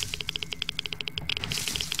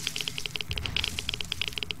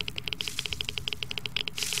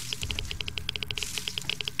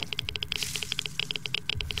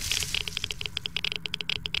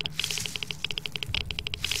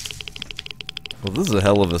 Well, this is a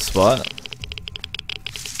hell of a spot.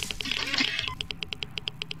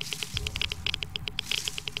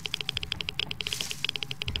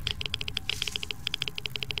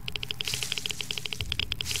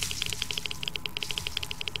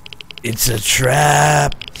 It's a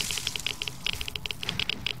trap.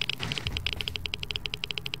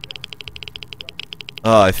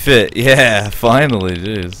 Oh, I fit. Yeah, finally,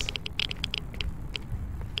 jeez.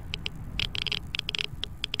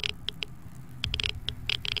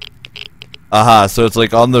 Aha, so it's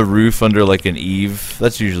like on the roof under like an eave.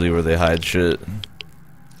 That's usually where they hide shit.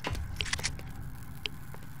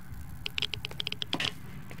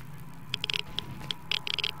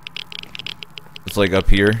 It's like up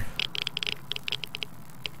here.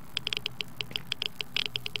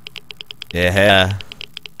 Yeah.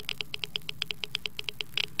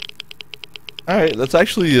 Alright, that's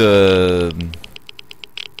actually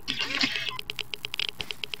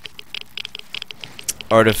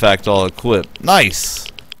artifact all equipped. Nice!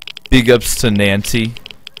 Big ups to Nancy.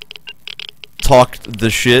 Talked the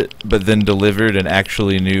shit, but then delivered and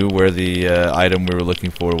actually knew where the item we were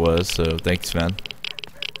looking for was, so thanks, man.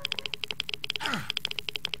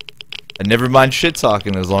 And never mind shit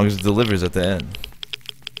talking as long as it delivers at the end.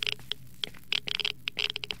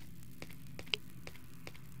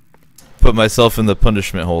 Put myself in the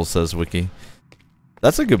punishment hole, says Wiki.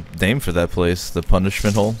 That's a good name for that place, the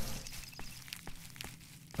punishment hole.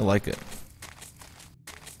 I like it.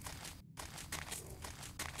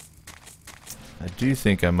 I do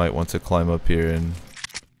think I might want to climb up here and see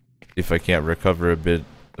if I can't recover a bit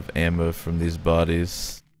of ammo from these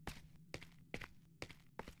bodies.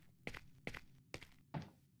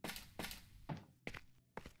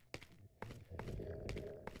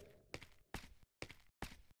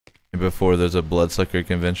 before there's a Bloodsucker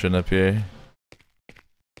convention up here.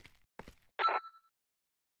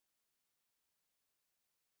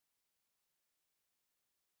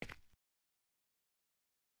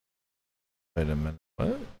 Wait a minute,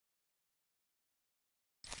 what?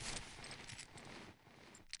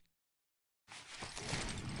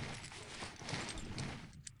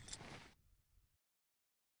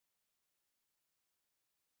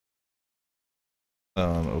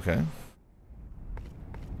 Okay.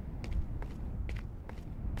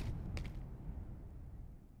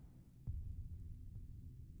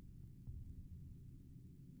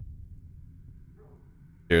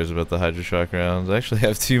 Cares about the Hydroshock rounds. I actually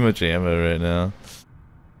have too much ammo right now.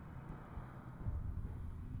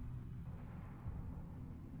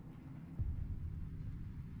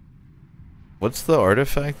 What's the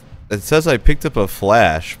artifact? It says I picked up a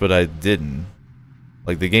flash, but I didn't.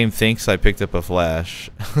 Like, the game thinks I picked up a flash.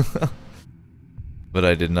 But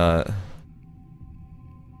I did not.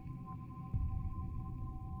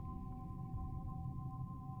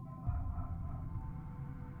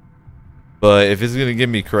 But if it's gonna give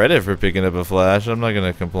me credit for picking up a flash, I'm not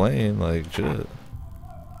gonna complain. Like, shit.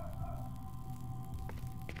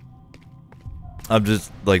 I'm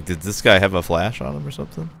just like, did this guy have a flash on him or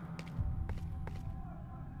something?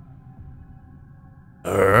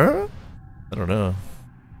 I don't know.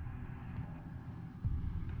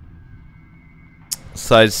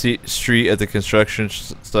 Side street at the construction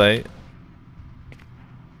site.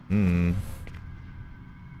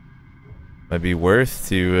 Might be worth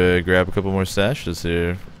to grab a couple more stashes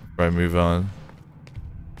here before I move on.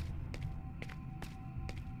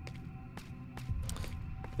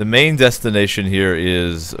 The main destination here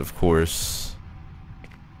is, of course,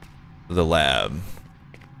 the lab.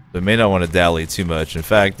 So I may not want to dally too much. In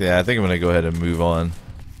fact, yeah, I think I'm going to go ahead and move on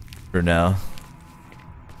for now.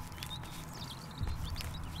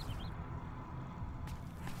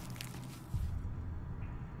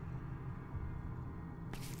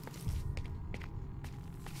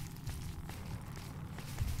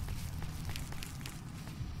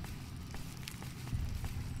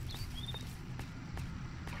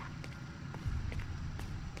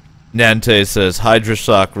 Nante says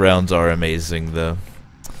Hydroshock rounds are amazing though.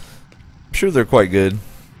 I'm sure they're quite good.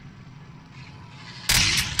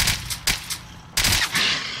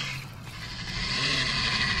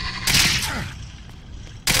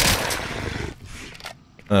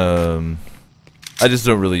 I just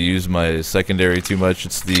don't really use my secondary too much.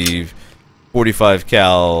 It's the 45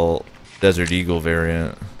 cal Desert Eagle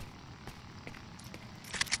variant.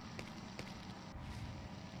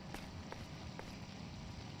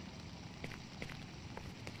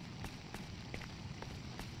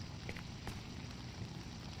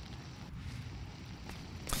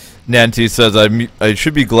 Nancy says I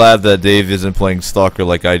should be glad that Dave isn't playing Stalker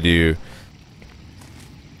like I do,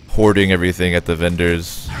 hoarding everything at the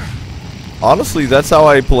vendors. Honestly, that's how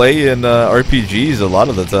I play in RPGs a lot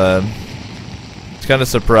of the time. It's kind of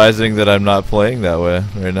surprising that I'm not playing that way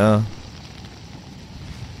right now.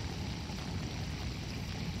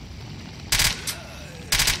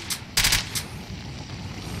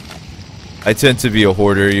 I tend to be a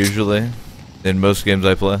hoarder usually in most games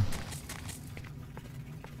I play.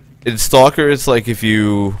 In Stalker, it's like if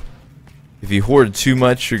you hoard too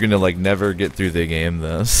much, you're gonna like never get through the game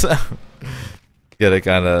though. So you gotta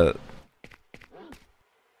kind of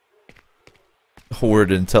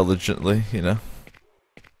hoard intelligently, you know.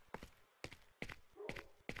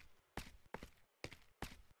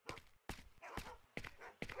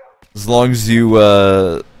 As long as you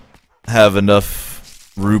have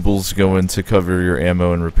enough rubles going to cover your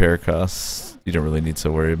ammo and repair costs, you don't really need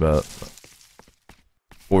to worry about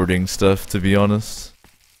hoarding stuff, to be honest.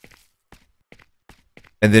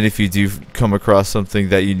 And then if you do come across something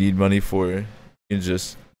that you need money for, you can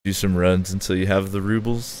just do some runs until you have the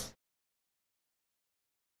rubles.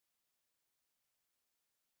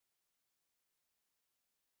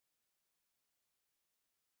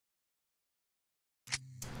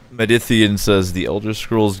 Medithian says the Elder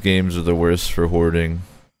Scrolls games are the worst for hoarding.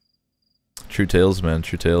 True tales, man,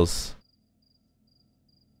 true tales.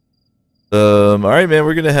 Alright, man,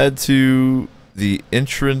 we're gonna head to the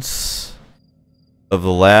entrance of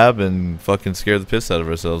the lab and fucking scare the piss out of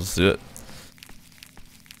ourselves. Let's do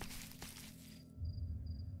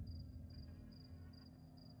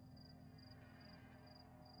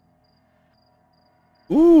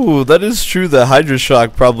it. Ooh, that is true that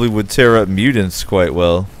Hydroshock probably would tear up mutants quite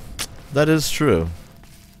well. That is true.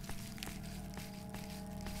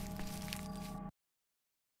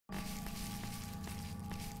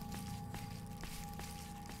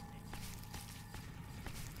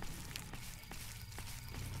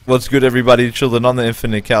 What's good, everybody? Chilling on the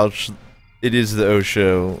infinite couch. It is the O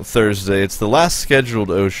Show Thursday. It's the last scheduled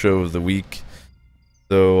O Show of the week.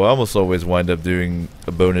 So I almost always wind up doing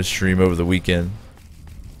a bonus stream over the weekend.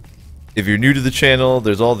 If you're new to the channel,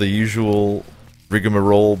 there's all the usual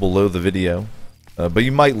rigmarole below the video. But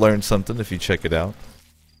you might learn something if you check it out.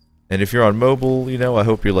 And if you're on mobile, you know, I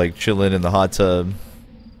hope you're like chilling in the hot tub.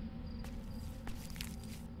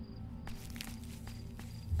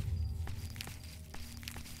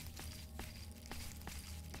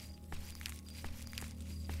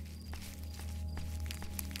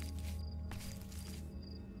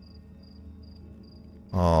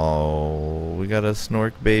 Oh, we got a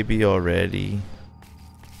snork baby already.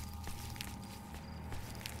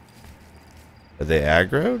 Are they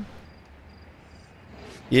aggroed?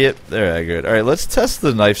 Yep, they're aggroed. Alright, let's test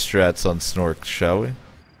the knife strats on snorks, shall we? Do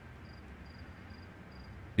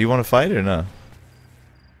you want to fight or no?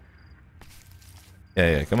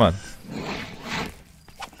 Yeah, come on.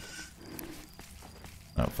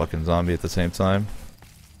 Oh, fucking zombie at the same time.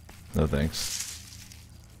 No thanks.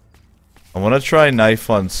 I want to try knife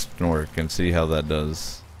on snork and see how that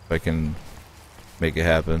does. If I can make it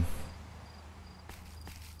happen.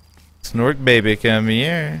 Snork baby, come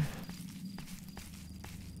here.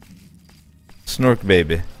 Snork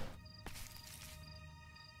baby.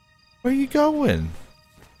 Where you going?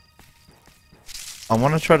 I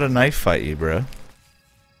want to try to knife fight you, bro.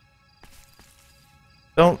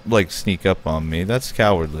 Don't, like, sneak up on me. That's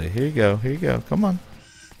cowardly. Here you go. Here you go. Come on.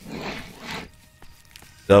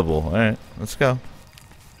 Double. Alright, let's go.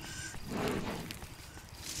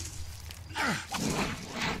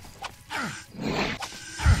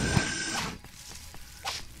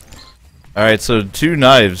 Alright, so 2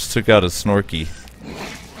 knives took out a snorky.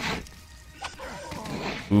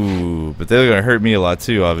 Ooh, but they're gonna hurt me a lot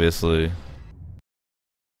too, obviously.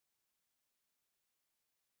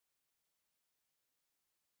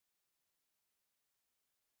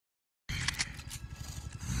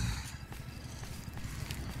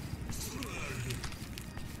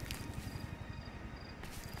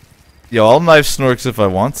 Yo, I'll knife snorks if I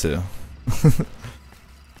want to.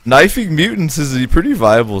 Knifing mutants is a pretty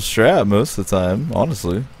viable strat most of the time,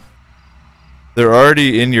 honestly. They're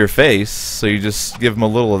already in your face, so you just give them a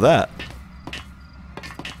little of that.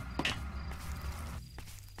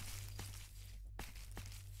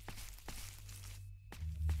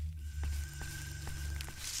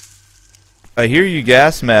 I hear you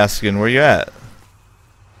gas masking. Where you at?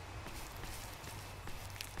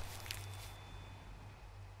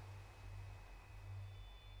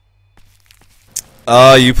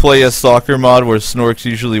 You play a stalker mod where snorks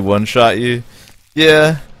usually one-shot you?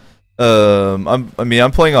 Yeah. I'm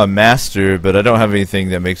playing on master, but I don't have anything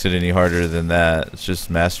that makes it any harder than that. It's just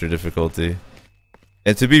master difficulty.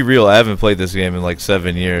 And to be real, I haven't played this game in like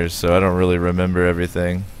 7 years, so I don't really remember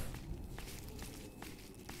everything.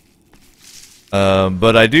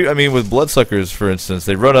 But I do, with bloodsuckers, for instance,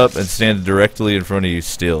 they run up and stand directly in front of you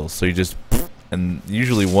still, so you just, and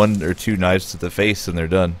usually 1 or 2 knives to the face and they're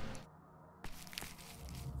done.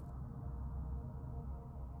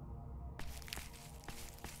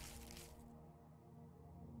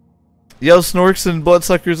 Yo, snorks and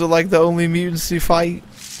bloodsuckers are like the only mutants you fight.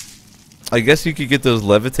 I guess you could get those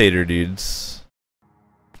levitator dudes.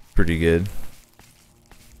 Pretty good.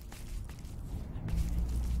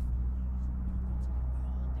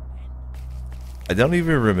 I don't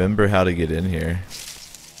even remember how to get in here.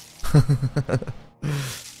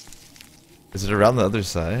 Is it around the other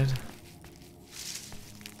side?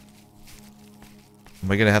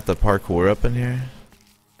 Am I gonna have to parkour up in here?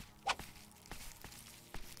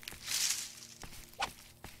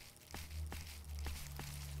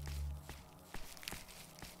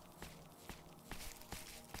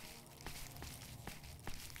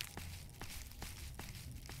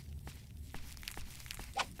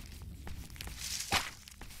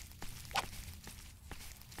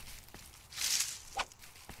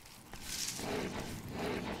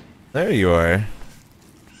 There you are.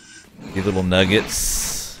 You little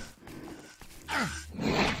nuggets.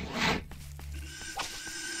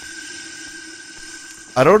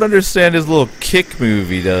 I don't understand his little kick move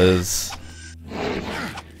he does. You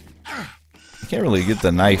can't really get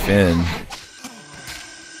the knife in.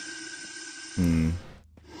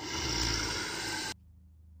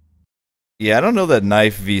 Yeah, I don't know that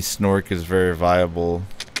knife v snork is very viable,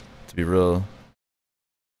 to be real.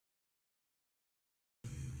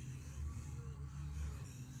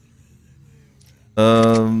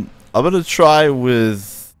 I'm gonna try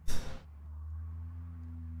with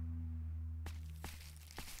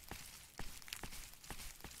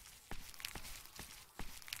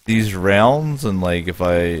these rounds, and like if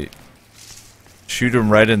I shoot them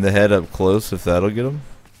right in the head up close, if that'll get them.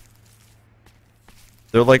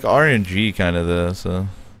 They're like RNG kind of though, so.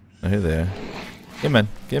 Oh, here they are. Get him in,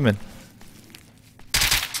 get him in.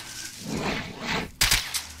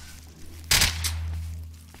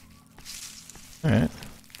 Alright.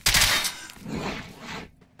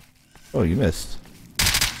 Oh, you missed.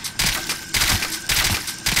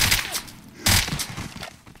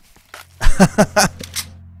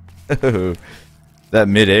 Oh, that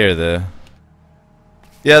mid-air though.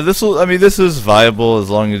 Yeah, this is viable as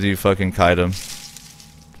long as you fucking kite him.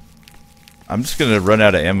 I'm just gonna run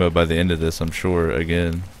out of ammo by the end of this, I'm sure,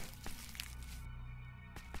 again.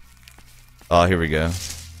 Oh, here we go.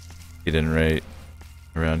 Get in right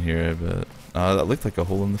around here, but that looked like a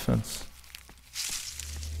hole in the fence.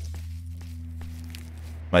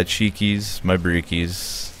 My cheekies, my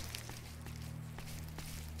breekies.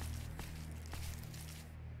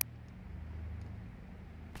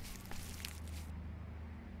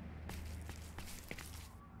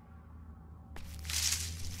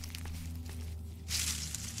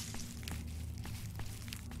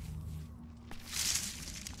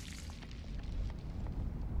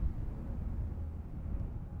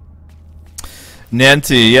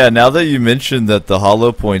 Nancy, yeah, now that you mentioned that the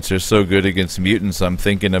hollow points are so good against mutants, I'm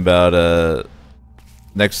thinking about,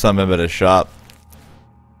 next time I'm at a shop,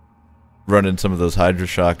 running some of those Hydra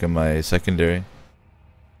Shock in my secondary.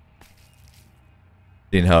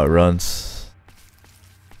 Seeing how it runs.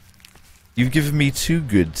 You've given me 2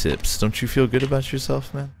 good tips. Don't you feel good about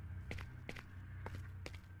yourself, man?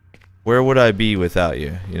 Where would I be without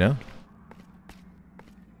you, you know?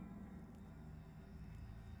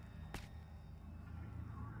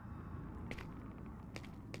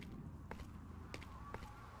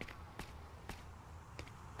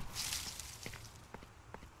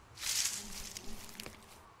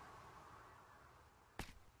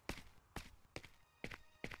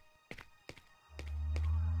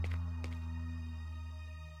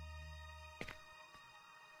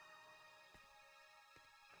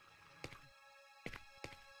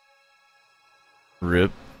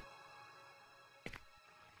 Rip.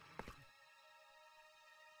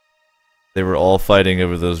 They were all fighting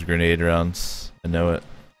over those grenade rounds. I know it.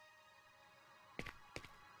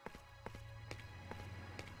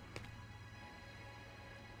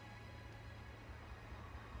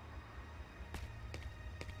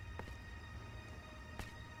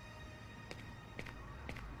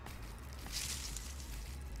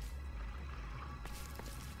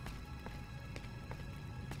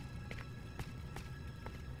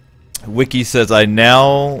 Wiki says, I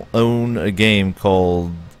now own a game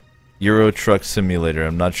called Euro Truck Simulator.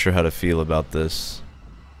 I'm not sure how to feel about this.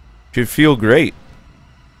 Should feel great.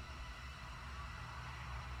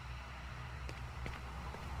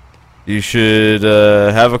 You should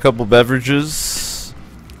have a couple beverages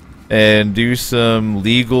and do some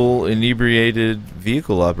legal inebriated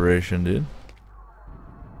vehicle operation, dude.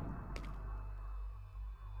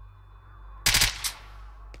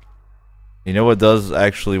 You know what does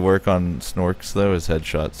actually work on snorks though is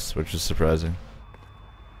headshots, which is surprising.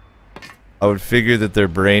 I would figure that their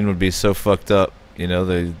brain would be so fucked up, you know,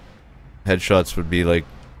 the headshots would be like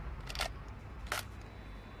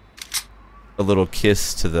a little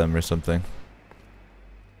kiss to them or something.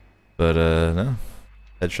 But no,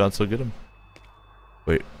 headshots will get them.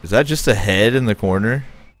 Wait, is that just a head in the corner?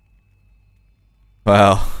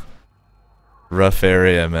 Wow. Rough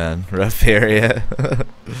area, man. Rough area.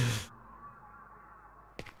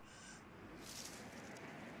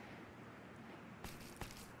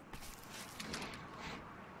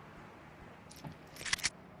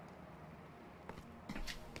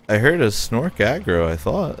 I heard a snork aggro, I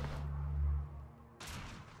thought.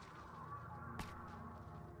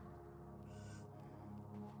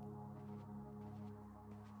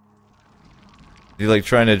 Is he like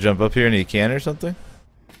trying to jump up here and he can or something?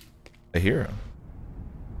 I hear him.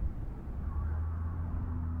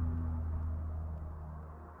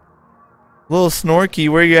 Little Snorky,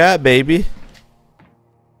 where you at, baby?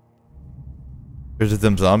 There's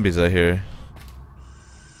them zombies I hear.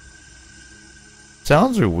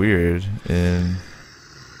 Sounds are weird in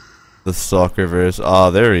the Stalkerverse. Ah,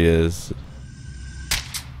 oh, there he is.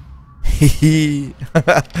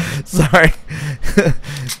 Sorry.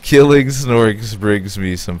 Killing Snorks brings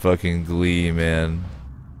me some fucking glee, man.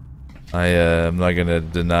 I'm not gonna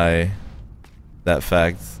deny that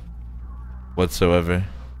fact whatsoever.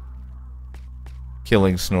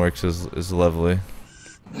 Killing Snorks is lovely.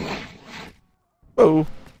 Oh.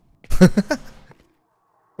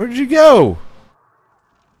 Where'd you go?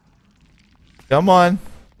 Come on.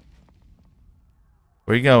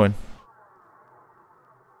 Where you going?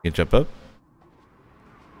 You can jump up?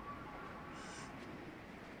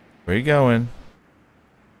 Where you going?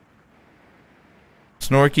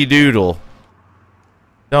 Snorky Doodle.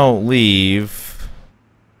 Don't leave.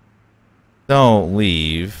 Don't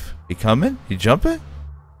leave. He coming? He jumping?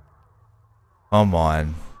 Come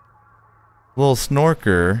on. Little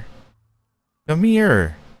snorker. Come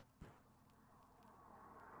here.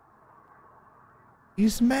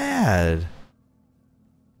 He's mad.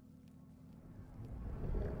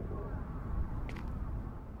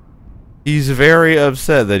 He's very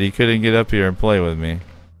upset that he couldn't get up here and play with me.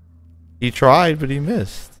 He tried, but he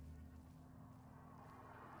missed.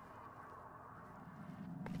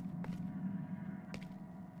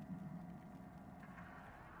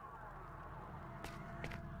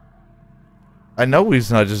 I know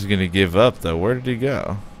he's not just gonna give up though. Where did he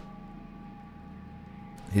go?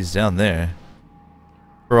 He's down there.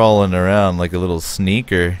 Crawling around like a little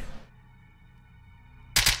sneaker.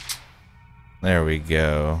 There we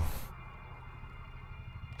go.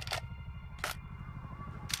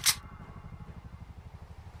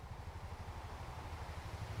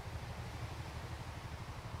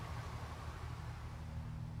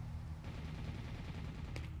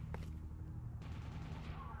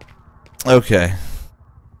 Okay.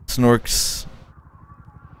 Snorks.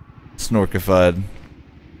 Snorkified.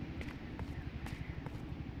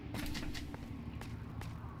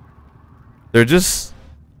 They're just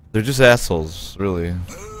assholes, really.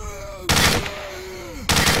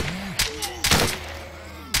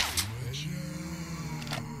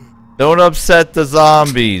 Don't upset the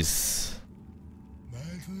zombies.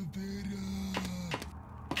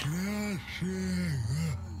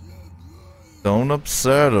 Don't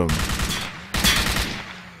upset them.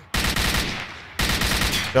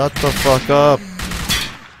 Shut the fuck up.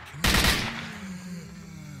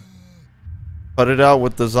 Cut it out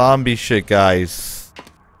with the zombie shit, guys.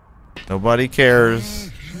 Nobody cares.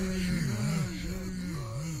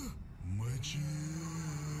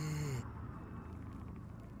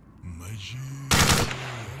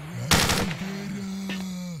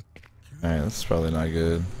 Alright, that's probably not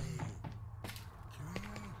good.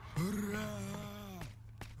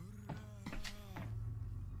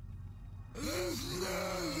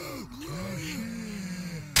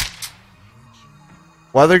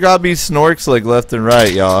 Why there gotta be snorks like left and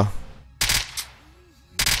right, y'all?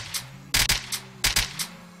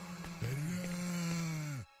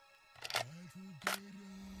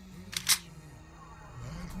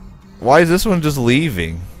 Why is this one just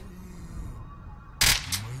leaving?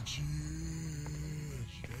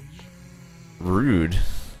 Rude.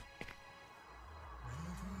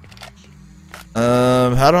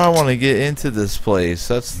 How do I want to get into this place?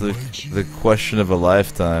 That's the question of a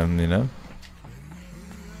lifetime, you know?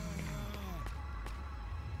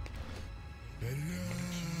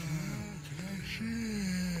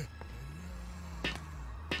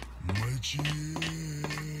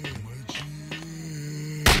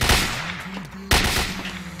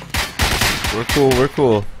 We're cool, we're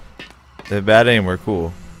cool. They have bad aim, we're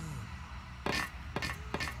cool.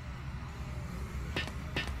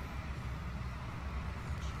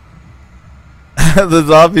 The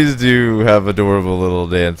zombies do have adorable little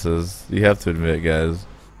dances. You have to admit, guys.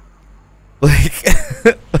 Like,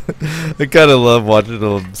 I kind of love watching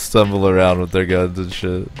them stumble around with their guns and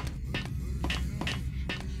shit.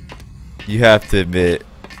 You have to admit,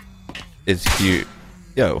 it's cute.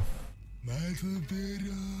 Yo.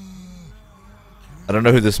 I don't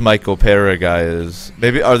know who this Michael Pera guy is.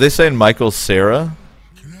 Maybe, are they saying Michael Cera?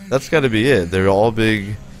 That's gotta be it. They're all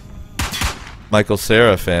big Michael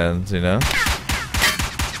Cera fans, you know?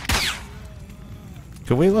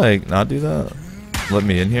 Can we, like, not do that? Let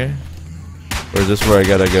me in here? Or is this where I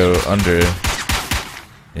gotta go under?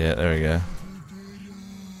 Yeah, there we go.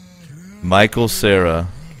 Michael Cera.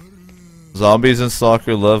 Zombies and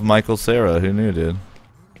Stalker love Michael Cera. Who knew, dude?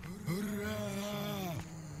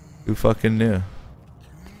 Who fucking knew?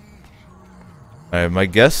 Alright, my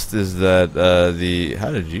guess is that,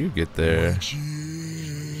 how did you get there?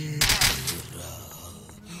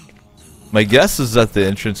 My guess is that the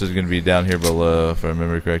entrance is going to be down here below, if I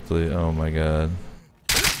remember correctly. Oh my god.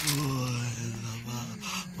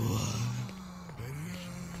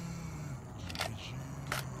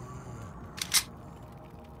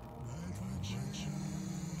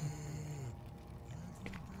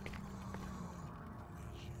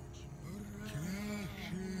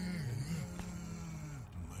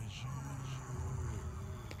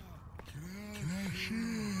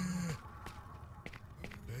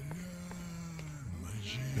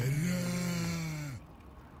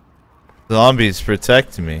 Zombies,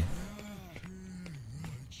 protect me.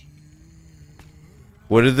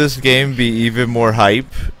 Wouldn't this game be even more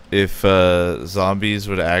hype if zombies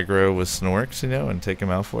would aggro with snorks, you know, and take them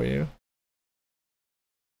out for you?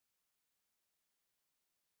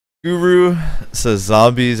 Guru says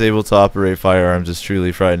zombies able to operate firearms is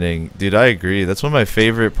truly frightening. Dude, I agree. That's one of my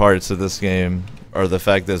favorite parts of this game, are the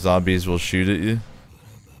fact that zombies will shoot at you.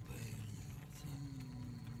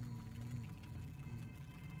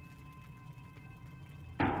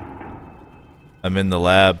 I'm in the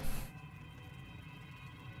lab.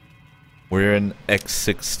 We're in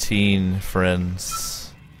X16,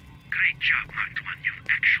 friends. Great job, Mark 1. You've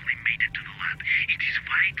actually made it to the lab. It is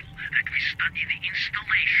vital that we study the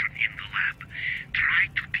installation in the lab. Try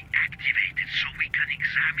to deactivate it so we can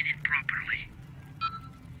examine it properly.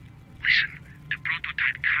 Listen, the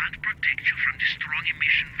prototype can't protect you from the strong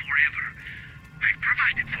emission forever. I've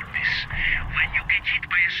provided for this. When you get hit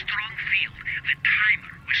by a strong field, the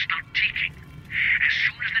timer will start ticking. As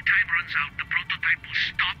soon as the time runs out, the prototype will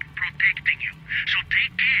stop protecting you. So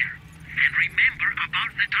take care, and remember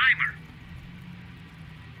about the timer.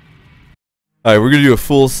 Alright, we're gonna do a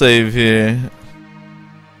full save here.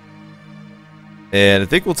 And I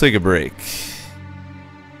think we'll take a break.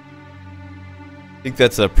 I think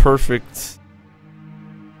that's a perfect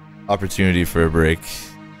opportunity for a break.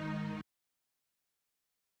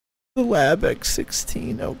 The Lab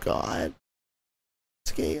X16, oh god.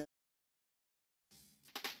 Scared.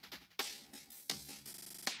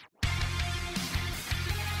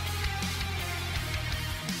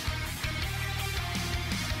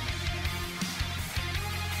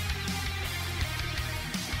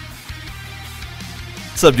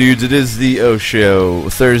 What's up, dudes? It is the O Show,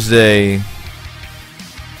 Thursday,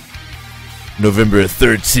 November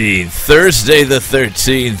 13th. Thursday the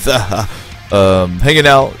 13th. Hanging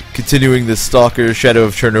out, continuing the Stalker Shadow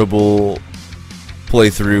of Chernobyl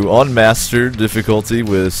playthrough on Master difficulty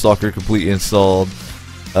with STALKER Complete installed.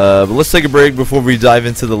 But let's take a break before we dive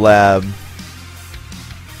into the lab.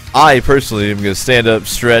 I personally am going to stand up,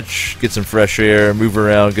 stretch, get some fresh air, move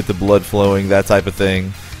around, get the blood flowing, that type of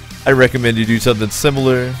thing. I recommend you do something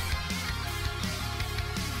similar.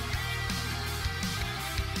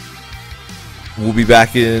 We'll be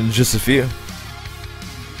back in just a few.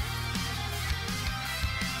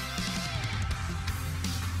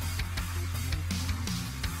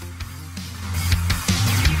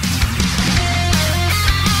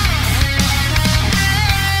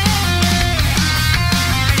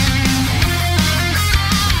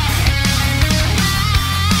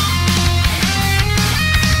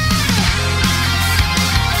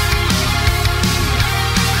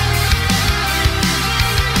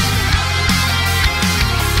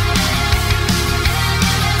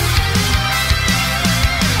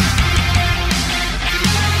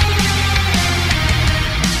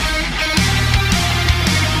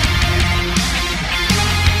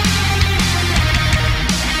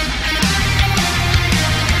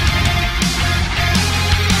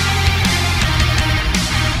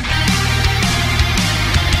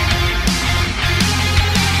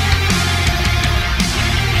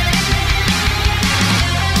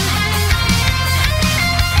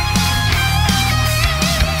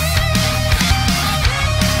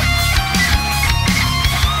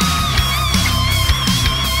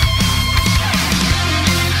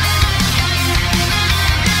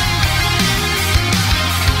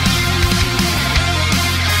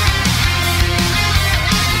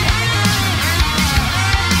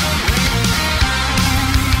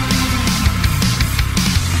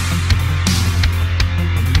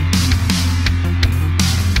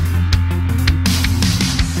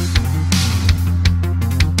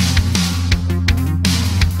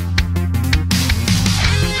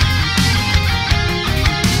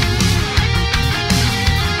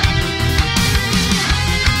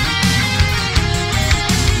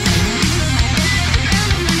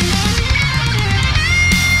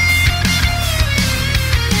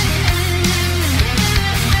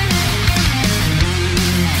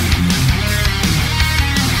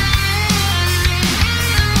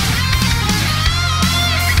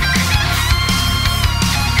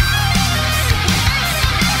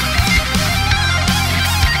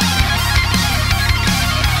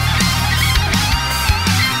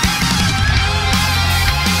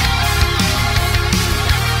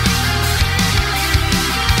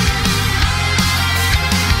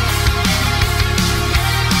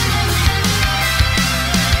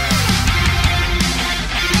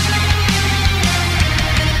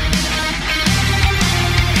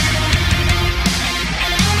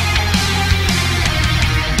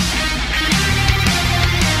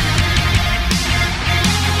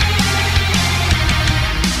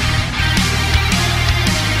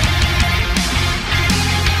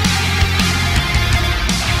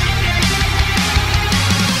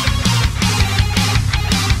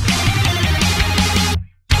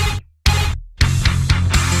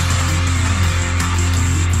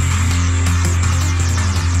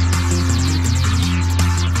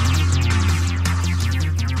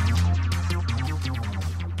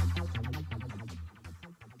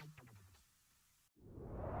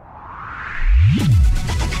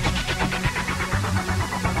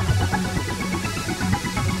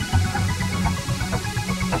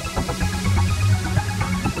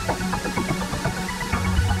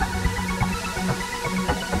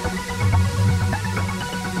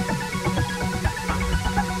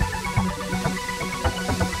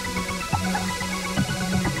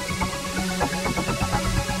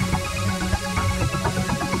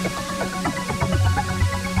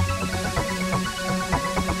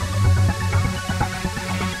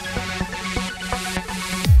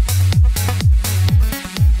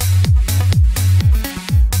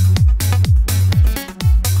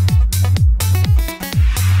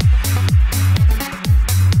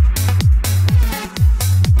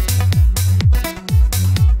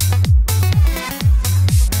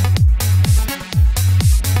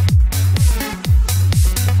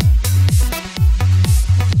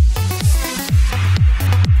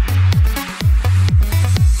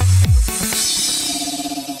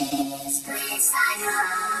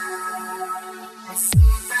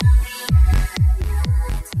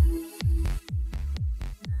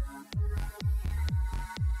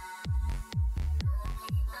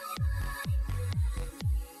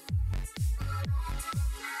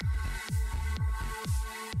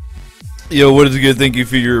 Yo, what is good? Thank you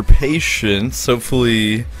for your patience.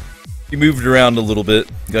 Hopefully, you moved around a little bit,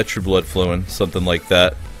 got your blood flowing, something like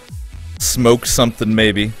that. Smoke something,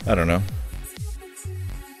 maybe. I don't know.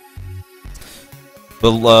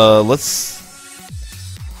 But let's,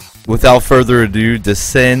 without further ado,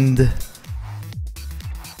 descend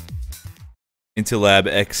into Lab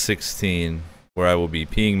X16, where I will be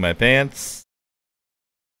peeing my pants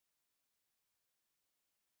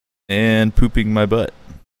and pooping my butt.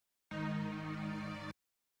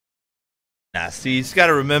 Nah, see, you just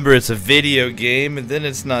gotta remember it's a video game, and then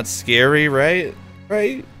it's not scary, right?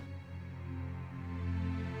 Right?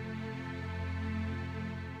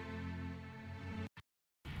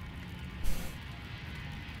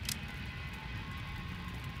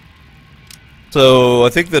 So, I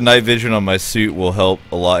think the night vision on my suit will help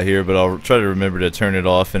a lot here, but I'll try to remember to turn it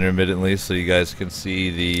off intermittently so you guys can see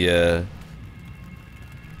the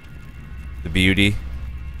beauty.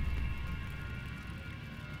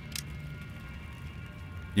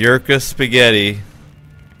 Yurka spaghetti.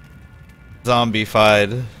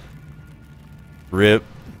 Zombified. Rip.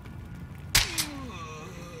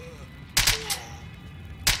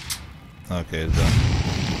 Okay, it's done.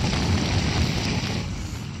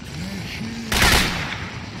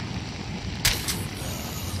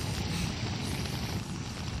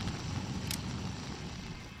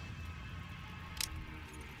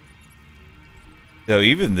 Yo,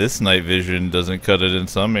 even this night vision doesn't cut it in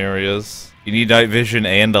some areas. You need night vision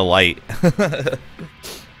and a light. The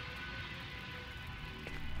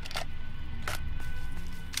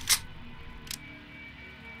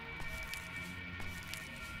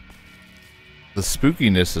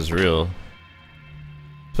spookiness is real.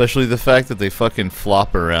 Especially the fact that they fucking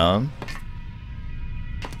flop around.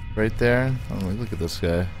 Right there. Oh, look at this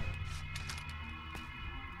guy.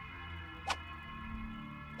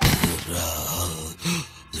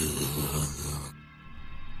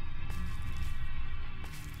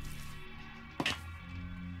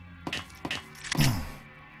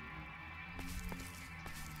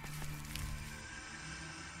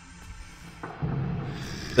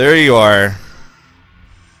 There you are.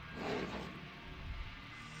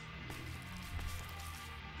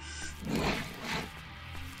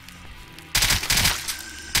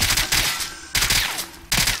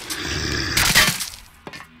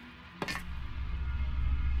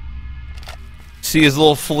 See his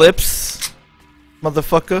little flips,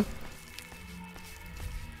 motherfucker?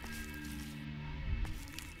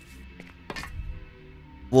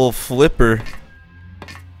 Little flipper.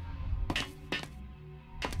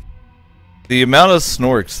 The amount of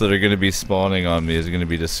snorks that are going to be spawning on me is going to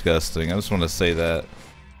be disgusting. I just want to say that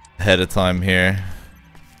ahead of time here.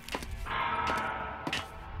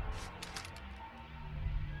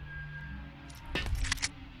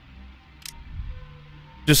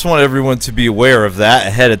 Just want everyone to be aware of that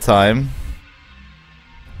ahead of time.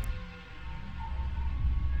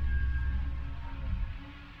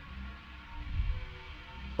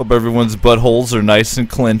 Hope everyone's buttholes are nice and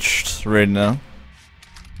clenched right now.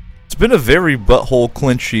 It's been a very butthole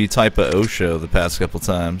clinchy type of O-show the past couple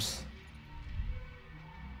times.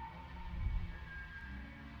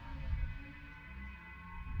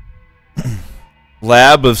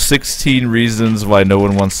 Lab of 16 reasons why no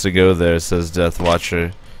one wants to go there, says Death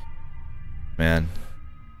Watcher. Man.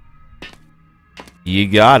 You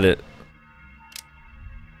got it.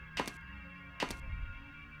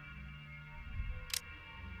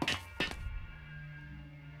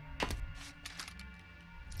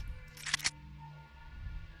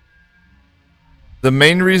 The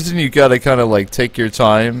main reason you gotta kind of like take your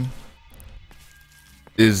time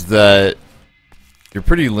is that you're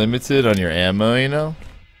pretty limited on your ammo, you know?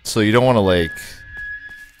 So you don't want to like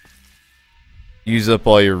use up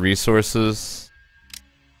all your resources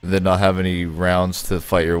and then not have any rounds to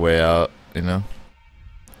fight your way out, you know?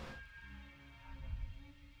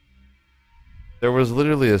 There was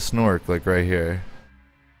literally a snork like right here.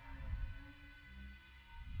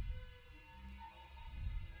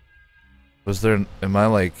 Was there, am I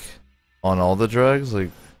like on all the drugs? Like,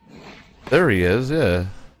 there he is, yeah.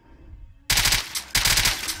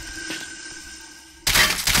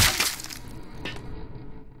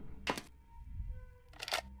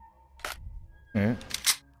 Alright.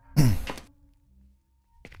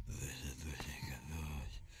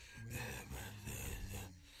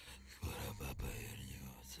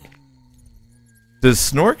 Does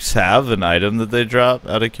Snorks have an item that they drop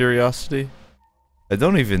out of curiosity? I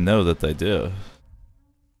don't even know that they do.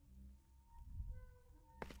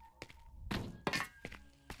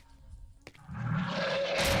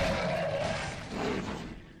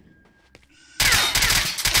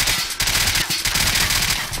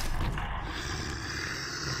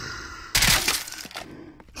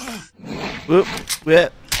 Whoop.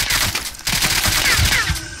 Whoop.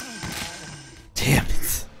 Damn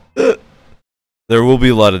it. There will be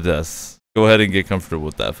a lot of deaths. Go ahead and get comfortable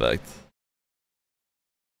with that fact.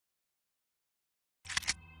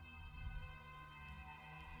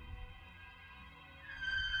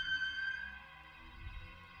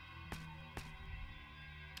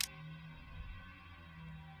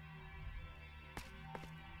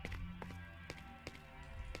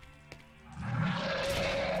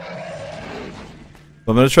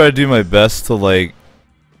 I'm gonna try to do my best to like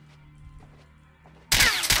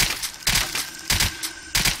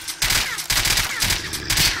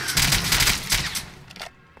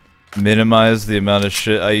minimize the amount of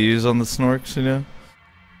shit I use on the snorks, you know?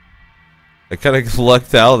 I kinda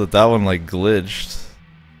lucked out that that one like glitched.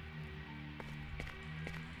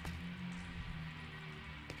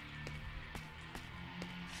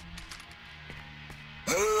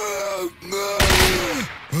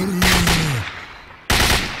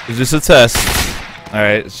 It's just a test.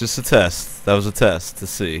 Alright, it's just a test. That was a test to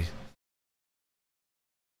see.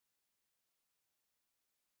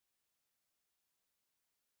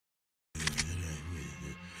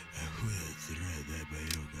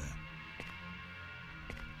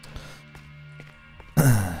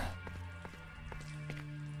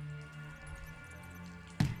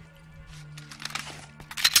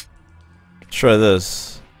 Let's try this.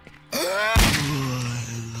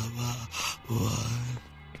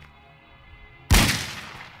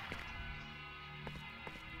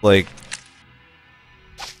 Like,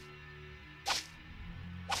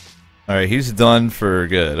 alright, he's done for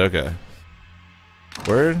good. Okay.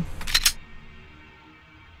 Word?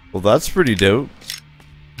 Well, that's pretty dope.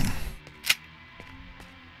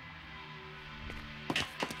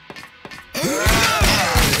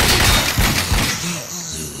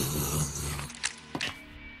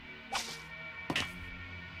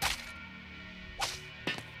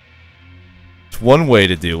 It's one way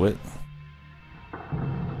to do it.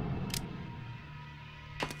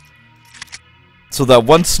 So that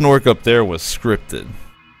one snork up there was scripted.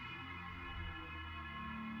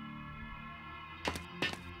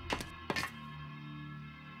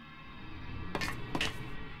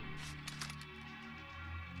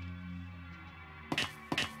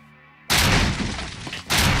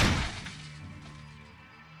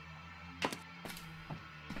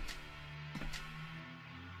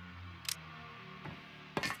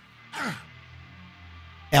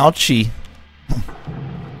 Ouchie.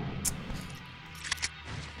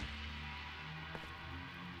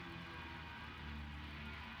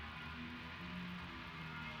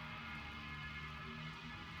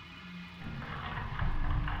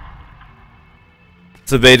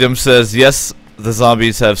 Sabatum says, yes, the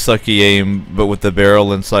zombies have sucky aim, but with the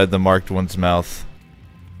barrel inside the marked one's mouth,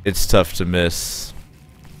 it's tough to miss.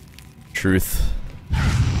 Truth.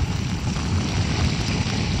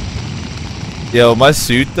 Yo, my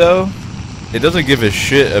suit though, it doesn't give a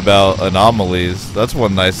shit about anomalies. That's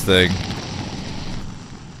one nice thing.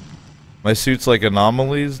 My suit's like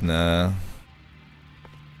anomalies? Nah.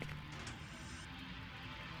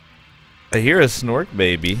 I hear a snork,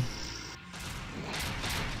 baby.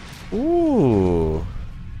 Ooh.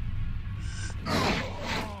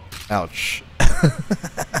 Ouch.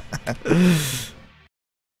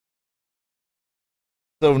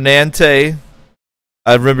 So Nante,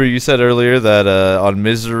 I remember you said earlier that on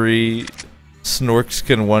Misery, snorks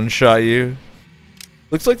can one-shot you.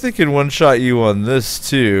 Looks like they can one-shot you on this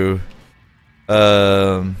too.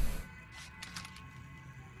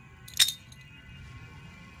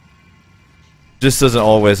 Just doesn't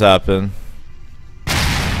always happen.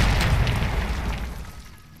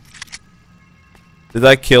 Did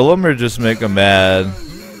that kill him or just make him mad?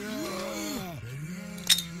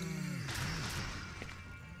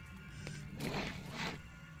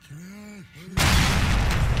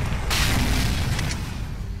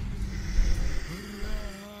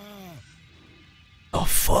 Oh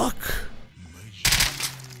fuck.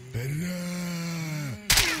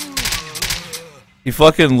 He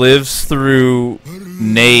fucking lives through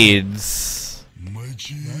nades.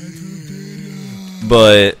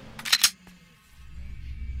 But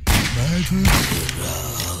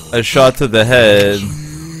a shot to the head,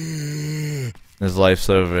 his life's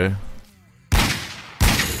over.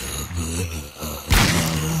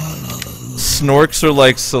 Snorks are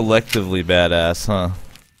like selectively badass, huh?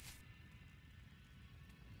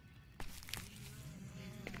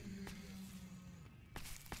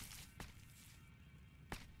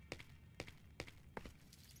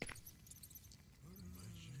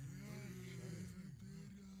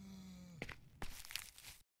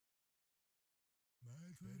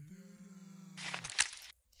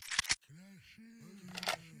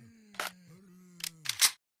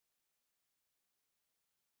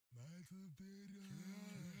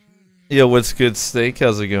 Yo, what's good, Steak?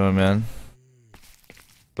 How's it going, man?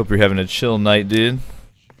 Hope you're having a chill night, dude.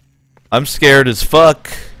 I'm scared as fuck.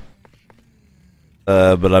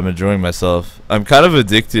 But I'm enjoying myself. I'm kind of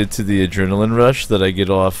addicted to the adrenaline rush that I get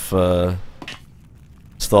off,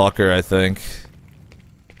 Stalker, I think.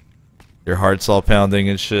 Your heart's all pounding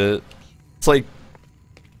and shit. It's like...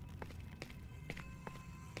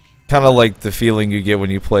 kind of like the feeling you get when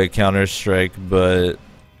you play Counter-Strike, but...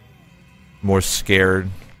 more scared.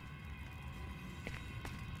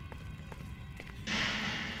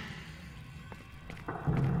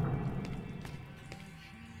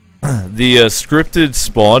 The scripted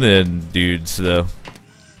spawn-in dudes, though.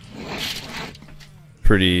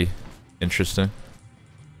 Pretty interesting.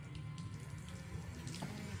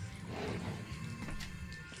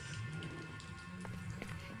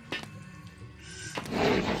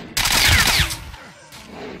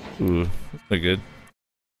 Ooh, that's not good.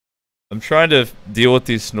 I'm trying to deal with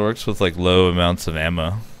these snorks with like low amounts of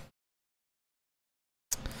ammo.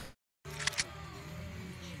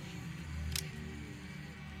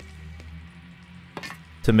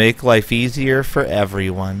 To make life easier for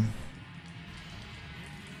everyone.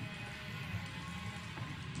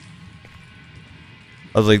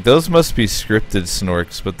 I was like, those must be scripted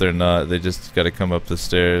snorks, but they're not. They just gotta come up the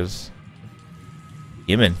stairs.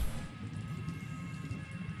 Human.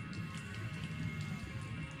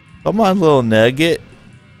 Come on, little nugget.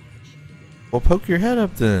 Well, poke your head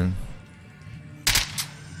up then.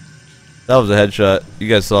 That was a headshot. You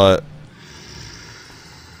guys saw it.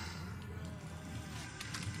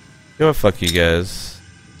 You know what? Fuck you guys.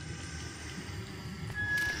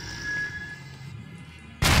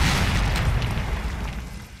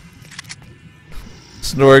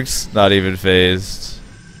 Snorks, not even phased.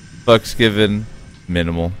 Fucks given,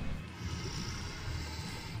 minimal.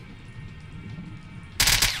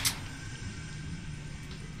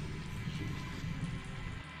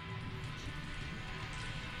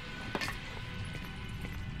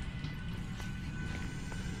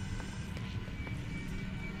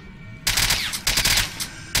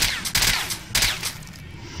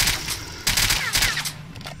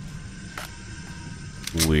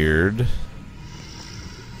 Weird.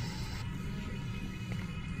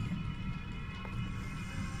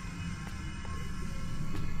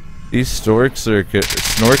 These snorks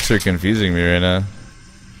are confusing me right now.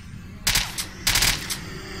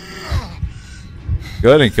 Go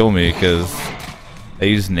ahead and kill me, because I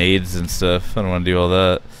use nades and stuff. I don't want to do all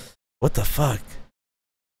that. What the fuck?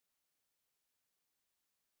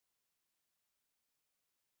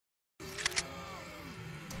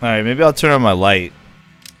 Alright, maybe I'll turn on my light.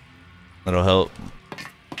 That'll help.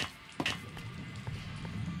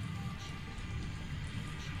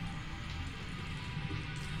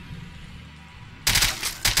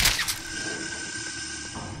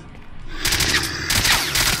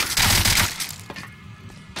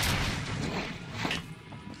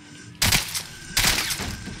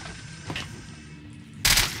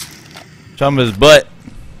 Chum his butt.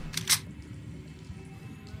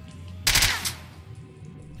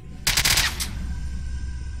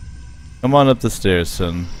 Come on up the stairs,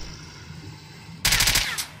 son.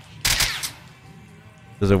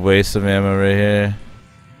 There's a waste of ammo right here.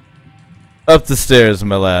 Up the stairs,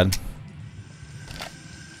 my lad.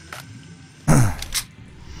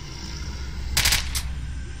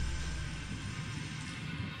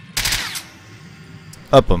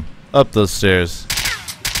 Up them. Up those stairs.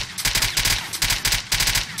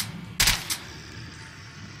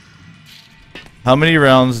 How many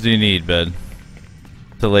rounds do you need, bed?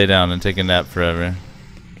 To lay down and take a nap forever.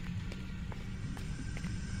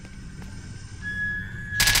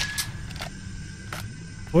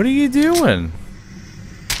 What are you doing?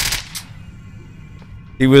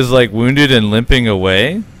 He was like wounded and limping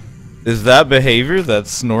away? Is that behavior that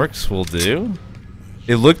snorks will do?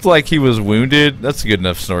 It looked like he was wounded. That's a good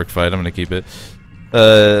enough snork fight. I'm gonna keep it.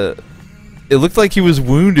 It looked like he was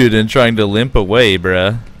wounded and trying to limp away,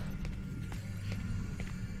 bruh.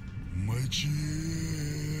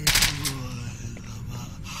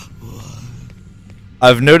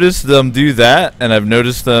 I've noticed them do that, and I've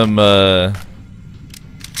noticed them do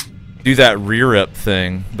that rear up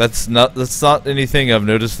thing. That's not anything I've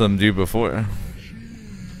noticed them do before.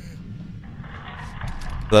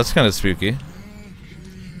 That's kind of spooky.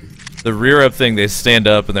 The rear up thing, they stand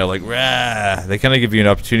up and they're like, rah! They kind of give you an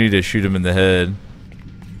opportunity to shoot him in the head.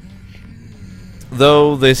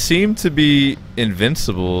 Though they seem to be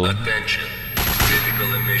invincible. Attention.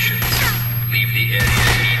 Critical emissions. Leave the area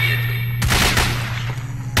immediately.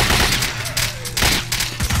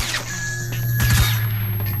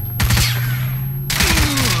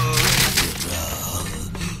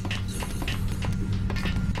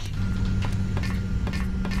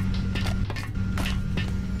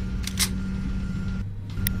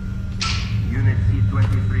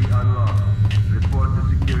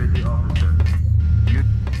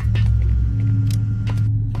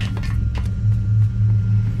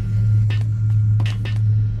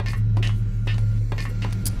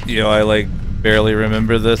 Yo, I like barely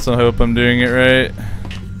remember this. I hope I'm doing it right.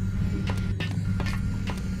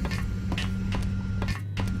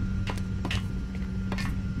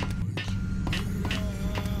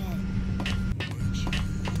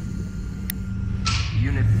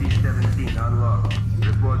 Unit C-17 unlocked.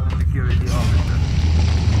 Report to security officer.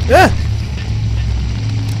 Yeah.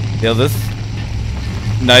 Yo, this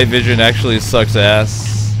night vision actually sucks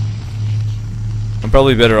ass. I'm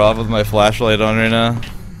probably better off with my flashlight on right now.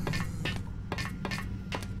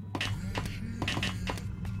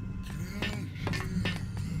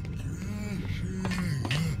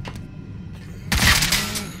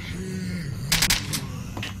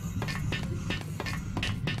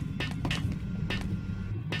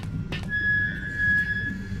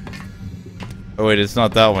 Oh wait, it's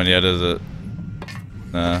not that one yet, is it?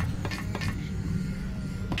 Nah.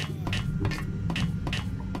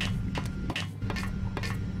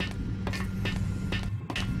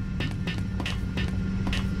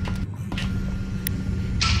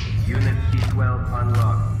 Unit C-12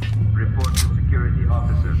 unlocked. Report to security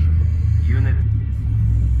officer. Unit...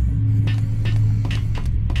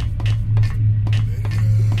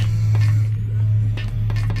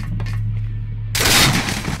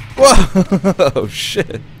 Whoa! Oh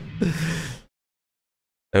shit.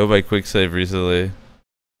 I hope I quick save recently.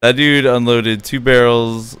 That dude unloaded 2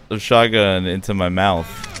 barrels of shotgun into my mouth.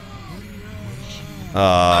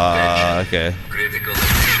 Okay. Critical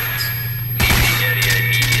emissions. Leave the area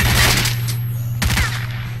immediately.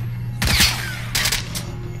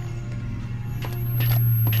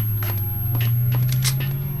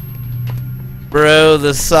 Bro,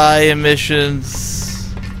 the psi emissions.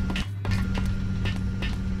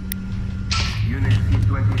 Unit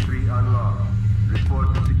C-23 unlocked.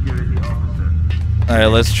 Report to security officer. Alright,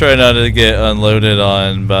 let's try not to get unloaded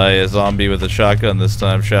on by a zombie with a shotgun this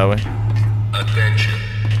time, shall we? Attention.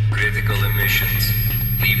 Critical emissions.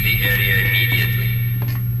 Leave the area immediately.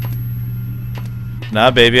 Nah,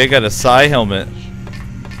 baby, I got a psi helmet.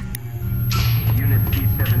 Unit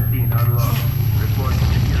C-17 unlocked. Report to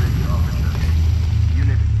security officer.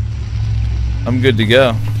 Unit... I'm good to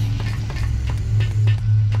go.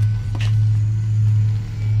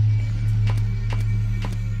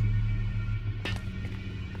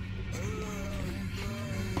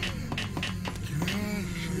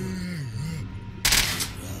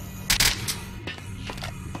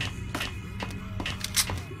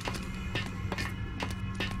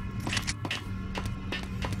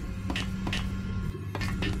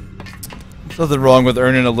 There's nothing wrong with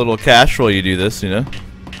earning a little cash while you do this, you know?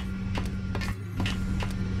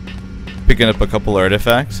 Picking up a couple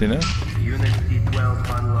artifacts, you know? Unit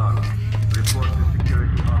C-12 unlocked. Report to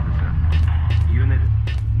security officer. Unit...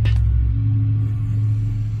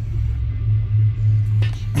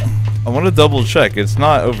 I want to double check. It's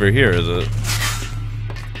not over here, is it?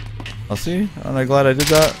 I'll see. Aren't I glad I did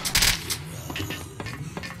that?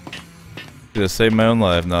 Could have saved my own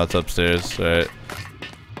life. No, it's upstairs. Alright.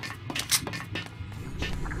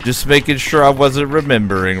 Just making sure I wasn't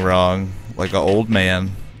remembering wrong. Like an old man.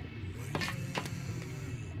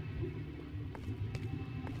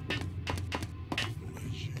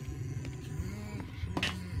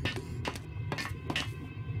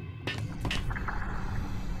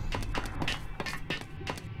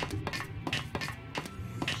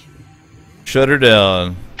 Shut her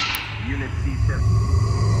down. Unit C-7...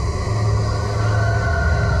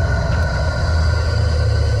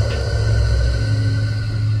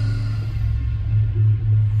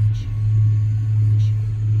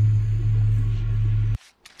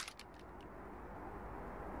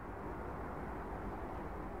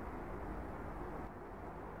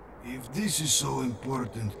 If this is so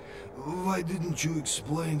important, why didn't you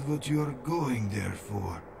explain what you're going there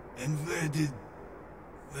for? And where did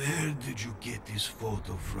you get this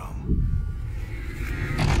photo from?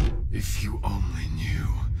 If you only knew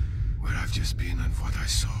where I've just been and what I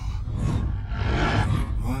saw.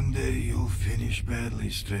 One day you'll finish badly,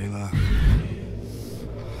 Strela.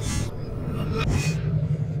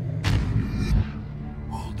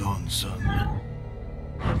 Hold on, son.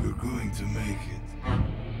 You're going to make it.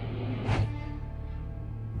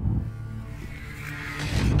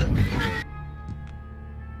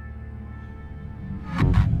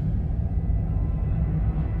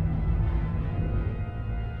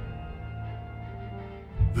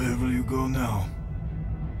 Where will you go now?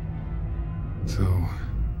 To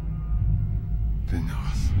the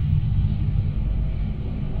north.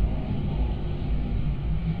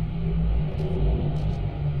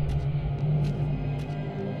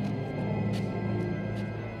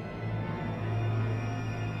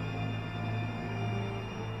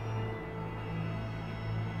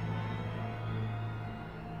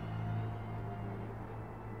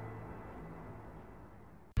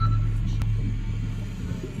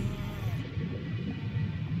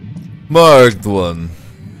 Marked one.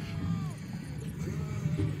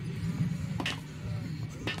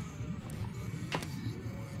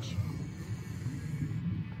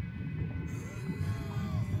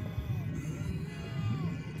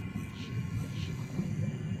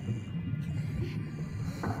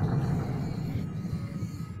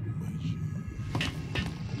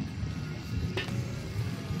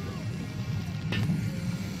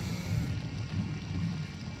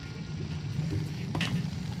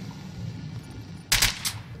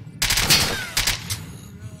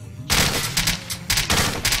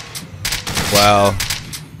 Wow.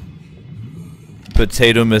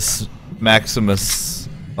 Potato Miss Maximus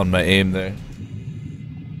on my aim there.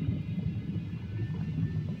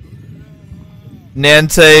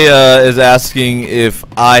 Nante is asking if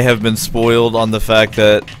I have been spoiled on the fact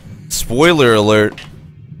that, spoiler alert,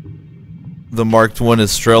 the Marked One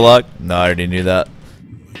is Strelok. No, I already knew that.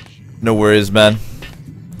 No worries, man.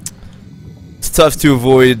 It's tough to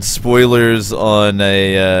avoid spoilers on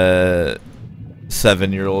a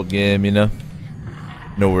 7-year-old game, you know?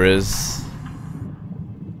 No worries.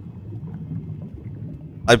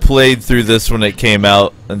 I played through this when it came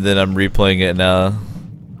out, and then I'm replaying it now.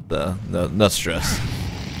 So, no stress.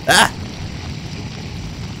 Ah!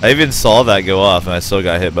 I even saw that go off, and I still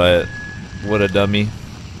got hit by it. What a dummy.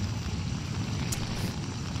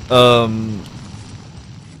 But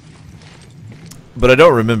I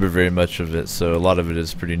don't remember very much of it, so a lot of it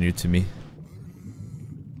is pretty new to me.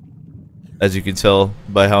 As you can tell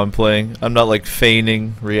by how I'm playing, I'm not like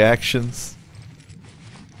feigning reactions.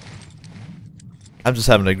 I'm just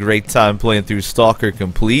having a great time playing through Stalker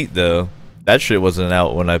Complete, though. That shit wasn't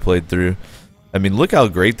out when I played through. I mean, look how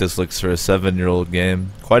great this looks for a 7-year-old game.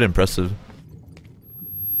 Quite impressive.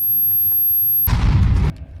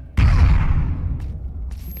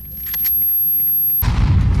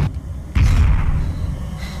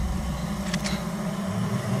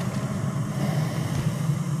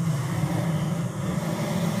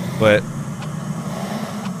 But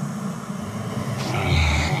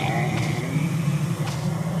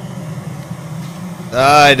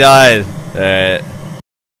I died. Alright.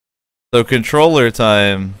 So controller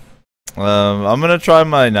time. I'm gonna try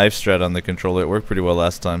my knife strat on the controller. It worked pretty well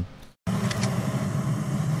last time.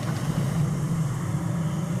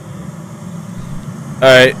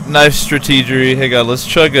 Alright, knife strategery. Hey God, let's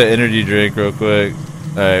chug an energy drink real quick.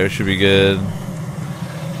 Alright, we should be good.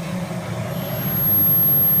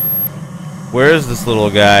 Where is this little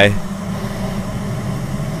guy?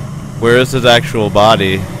 Where is his actual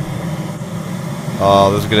body?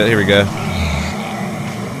 Oh, this is good. Here we go.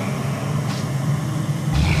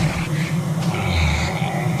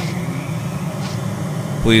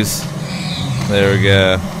 Please. There we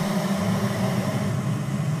go.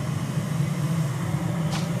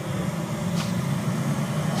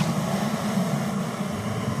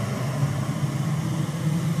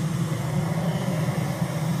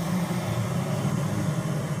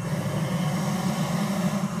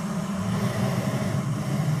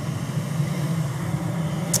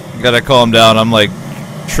 Gotta calm down, I'm like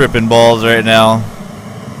tripping balls right now.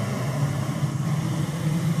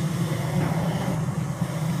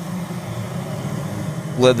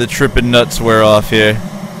 Let the tripping nuts wear off here.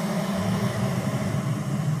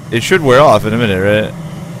 It should wear off in a minute, right?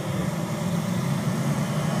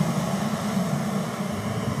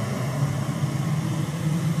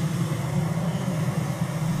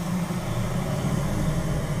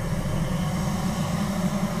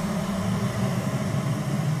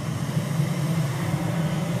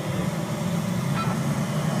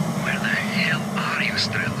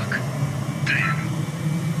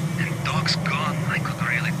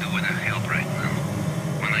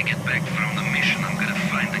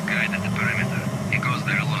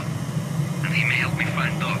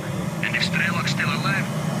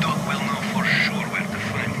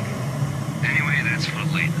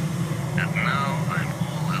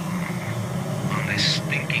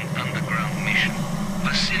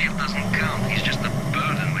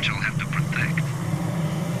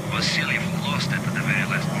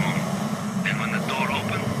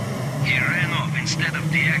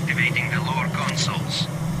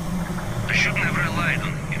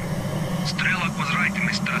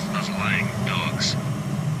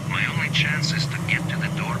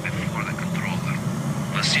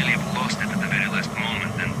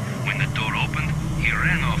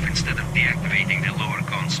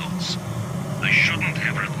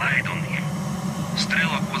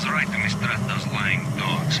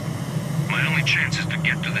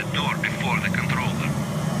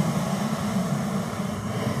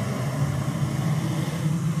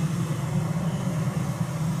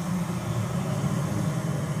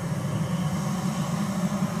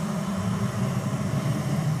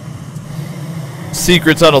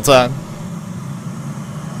 Secret tunnel time.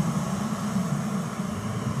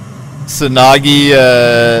 Sanagi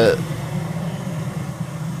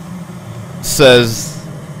says,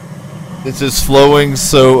 "It's just flowing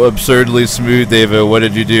so absurdly smooth, David. What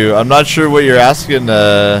did you do?" I'm not sure what you're asking.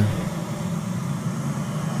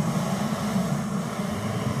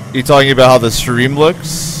 You talking about how the stream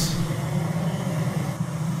looks?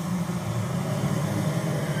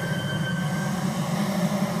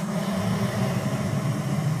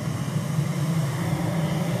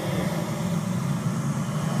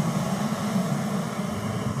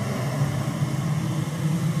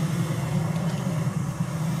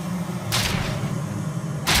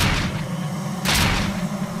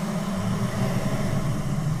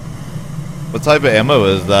 What type of ammo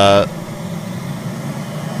is that?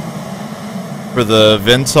 For the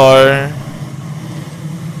Ventar?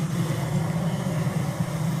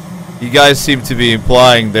 You guys seem to be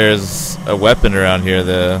implying there's a weapon around here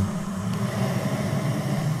though.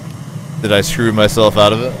 Did I screw myself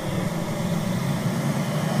out of it?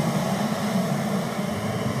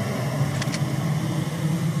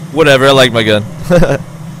 Whatever, I like my gun.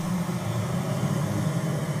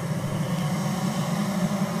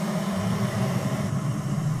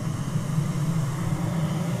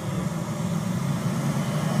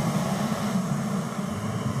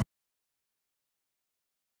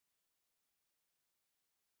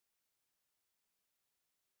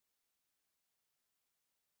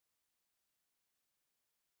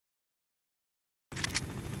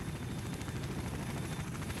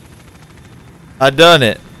 I done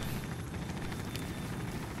it.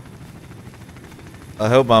 I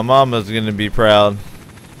hope my mama's gonna be proud.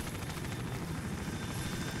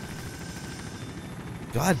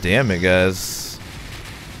 God damn it, guys.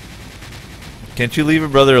 Can't you leave a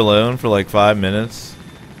brother alone for like 5 minutes?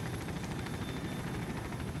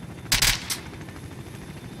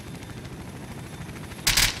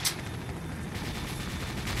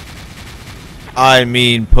 I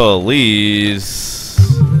mean, police.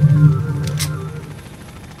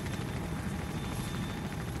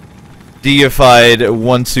 Deified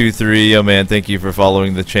 123, oh man, thank you for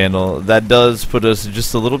following the channel. That does put us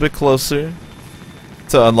just a little bit closer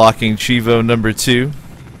to unlocking Chivo number 2.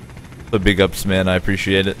 So big ups, man, I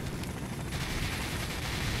appreciate it.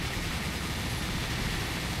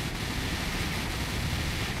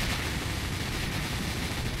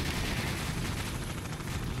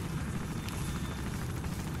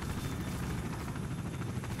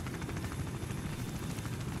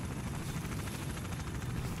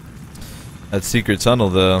 That secret tunnel,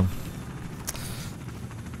 though.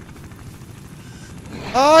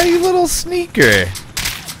 Oh, you little sneaker.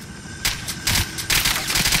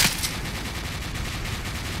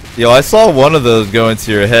 Yo, I saw one of those go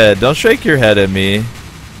into your head. Don't shake your head at me.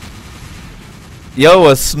 Yo,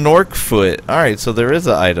 a snork foot. Alright, so there is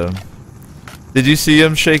an item. Did you see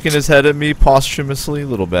him shaking his head at me posthumously?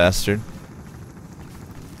 Little bastard.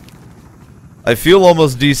 I feel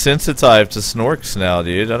almost desensitized to snorks now,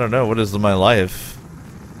 dude. I don't know. What is my life?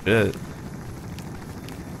 Shit.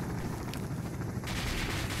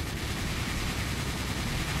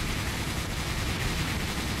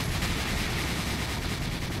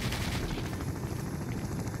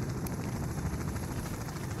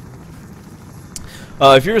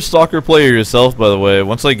 If you're a Stalker player yourself, by the way,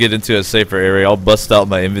 once I get into a safer area, I'll bust out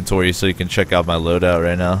my inventory so you can check out my loadout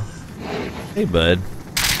right now. Hey, bud.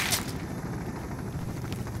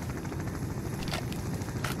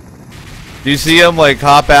 Do you see him like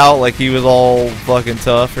hop out like he was all fucking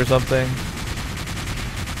tough or something?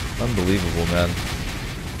 Unbelievable, man.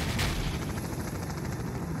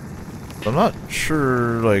 I'm not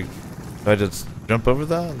sure, like, if I just jump over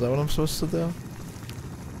that? Is that what I'm supposed to do?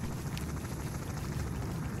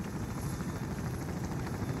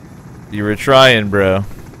 You were trying, bro.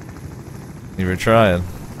 You were trying.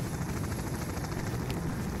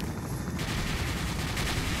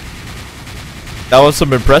 That was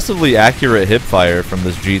some impressively accurate hip fire from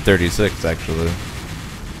this G36, actually.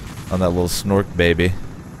 On that little snork baby.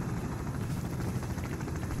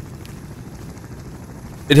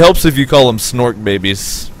 It helps if you call them snork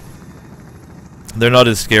babies. They're not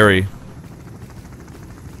as scary.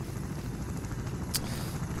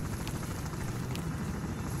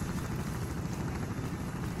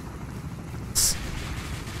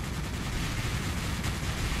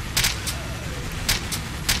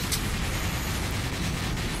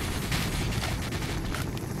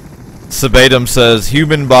 Sabatum says,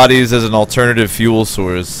 human bodies as an alternative fuel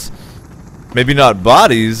source. Maybe not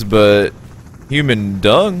bodies, but human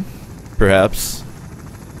dung, perhaps.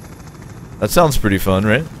 That sounds pretty fun,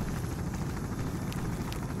 right?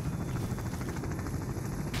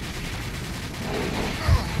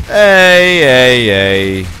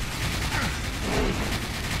 Hey.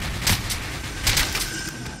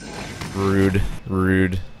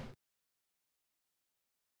 Rude.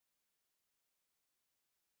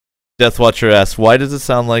 Deathwatcher asks, why does it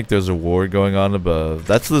sound like there's a war going on above?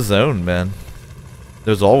 That's the zone, man.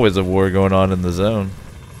 There's always a war going on in the zone.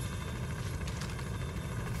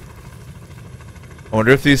 I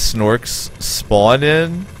wonder if these snorks spawn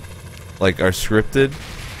in, like, are scripted.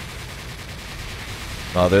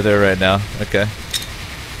 Oh, they're there right now. Okay.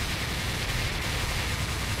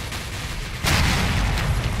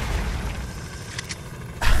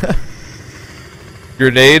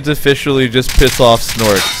 Grenades officially just piss off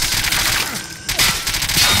snorks.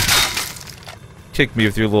 Kick me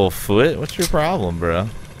with your little foot? What's your problem, bro?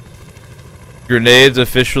 Grenades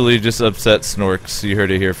officially just upset snorks. You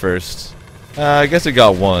heard it here first. I guess it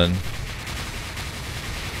got one.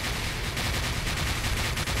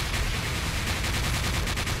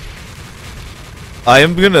 I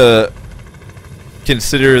am gonna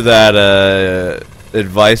consider that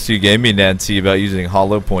advice you gave me, Nancy, about using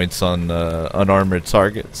hollow points on unarmored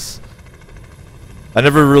targets. I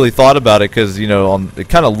never really thought about it because, you know, it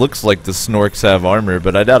kind of looks like the snorks have armor,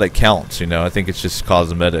 but I doubt it counts, you know. I think it's just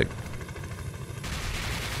cosmetic.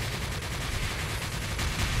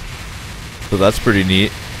 So that's pretty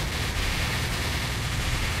neat.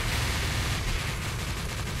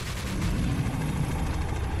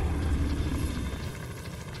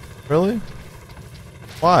 Really?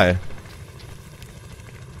 Why?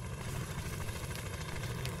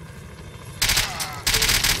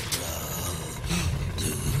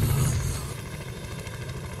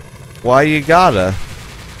 Why you gotta?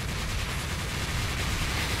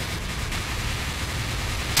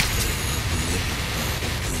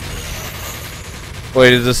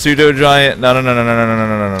 Wait, is a pseudo giant? No,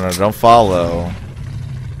 don't follow.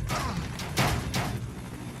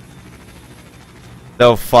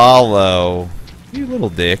 Don't follow. You little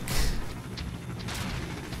dick.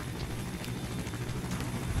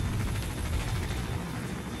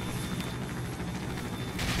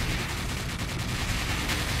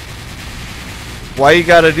 Why you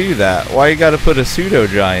gotta do that? Why you gotta put a pseudo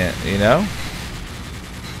giant, you know?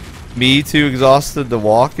 Me too exhausted to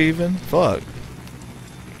walk even? Fuck.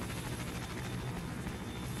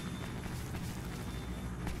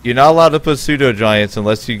 You're not allowed to put pseudo giants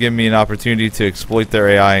unless you give me an opportunity to exploit their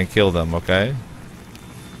AI and kill them, okay?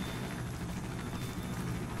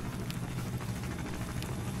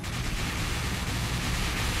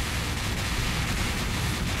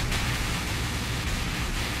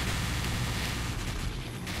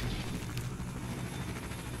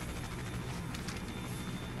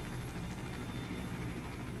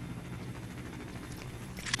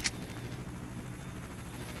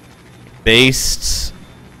 Based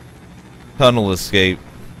tunnel escape.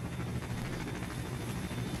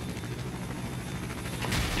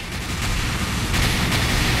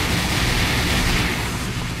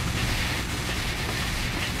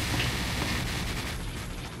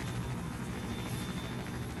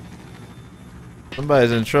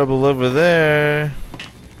 Somebody's in trouble over there.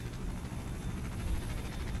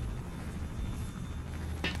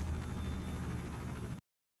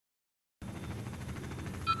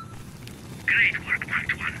 Great work,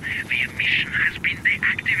 Part 1. The mission has been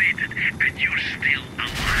deactivated, and you're still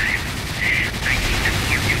alive. I need to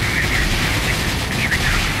warn you, however. The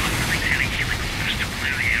enemy are military helicopters to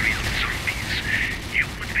clear the area of zombies. You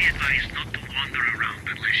would be advised not to wander around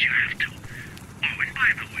unless you have to. Oh, and by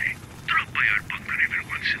the way, drop by our bunker every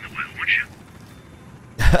once in a while, won't you?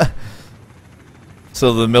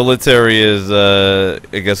 So the military is, I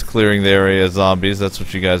guess, clearing the area of zombies. That's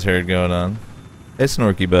what you guys heard going on. Hey,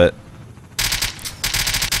 Snorky Butt.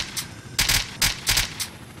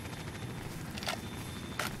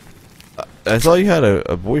 I thought you had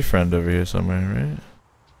a boyfriend over here somewhere, right?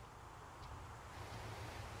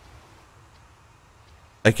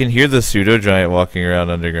 I can hear the pseudo giant walking around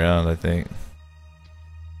underground, I think.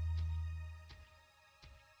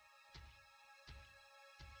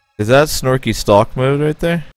 Is that Snorky stalk mode right there?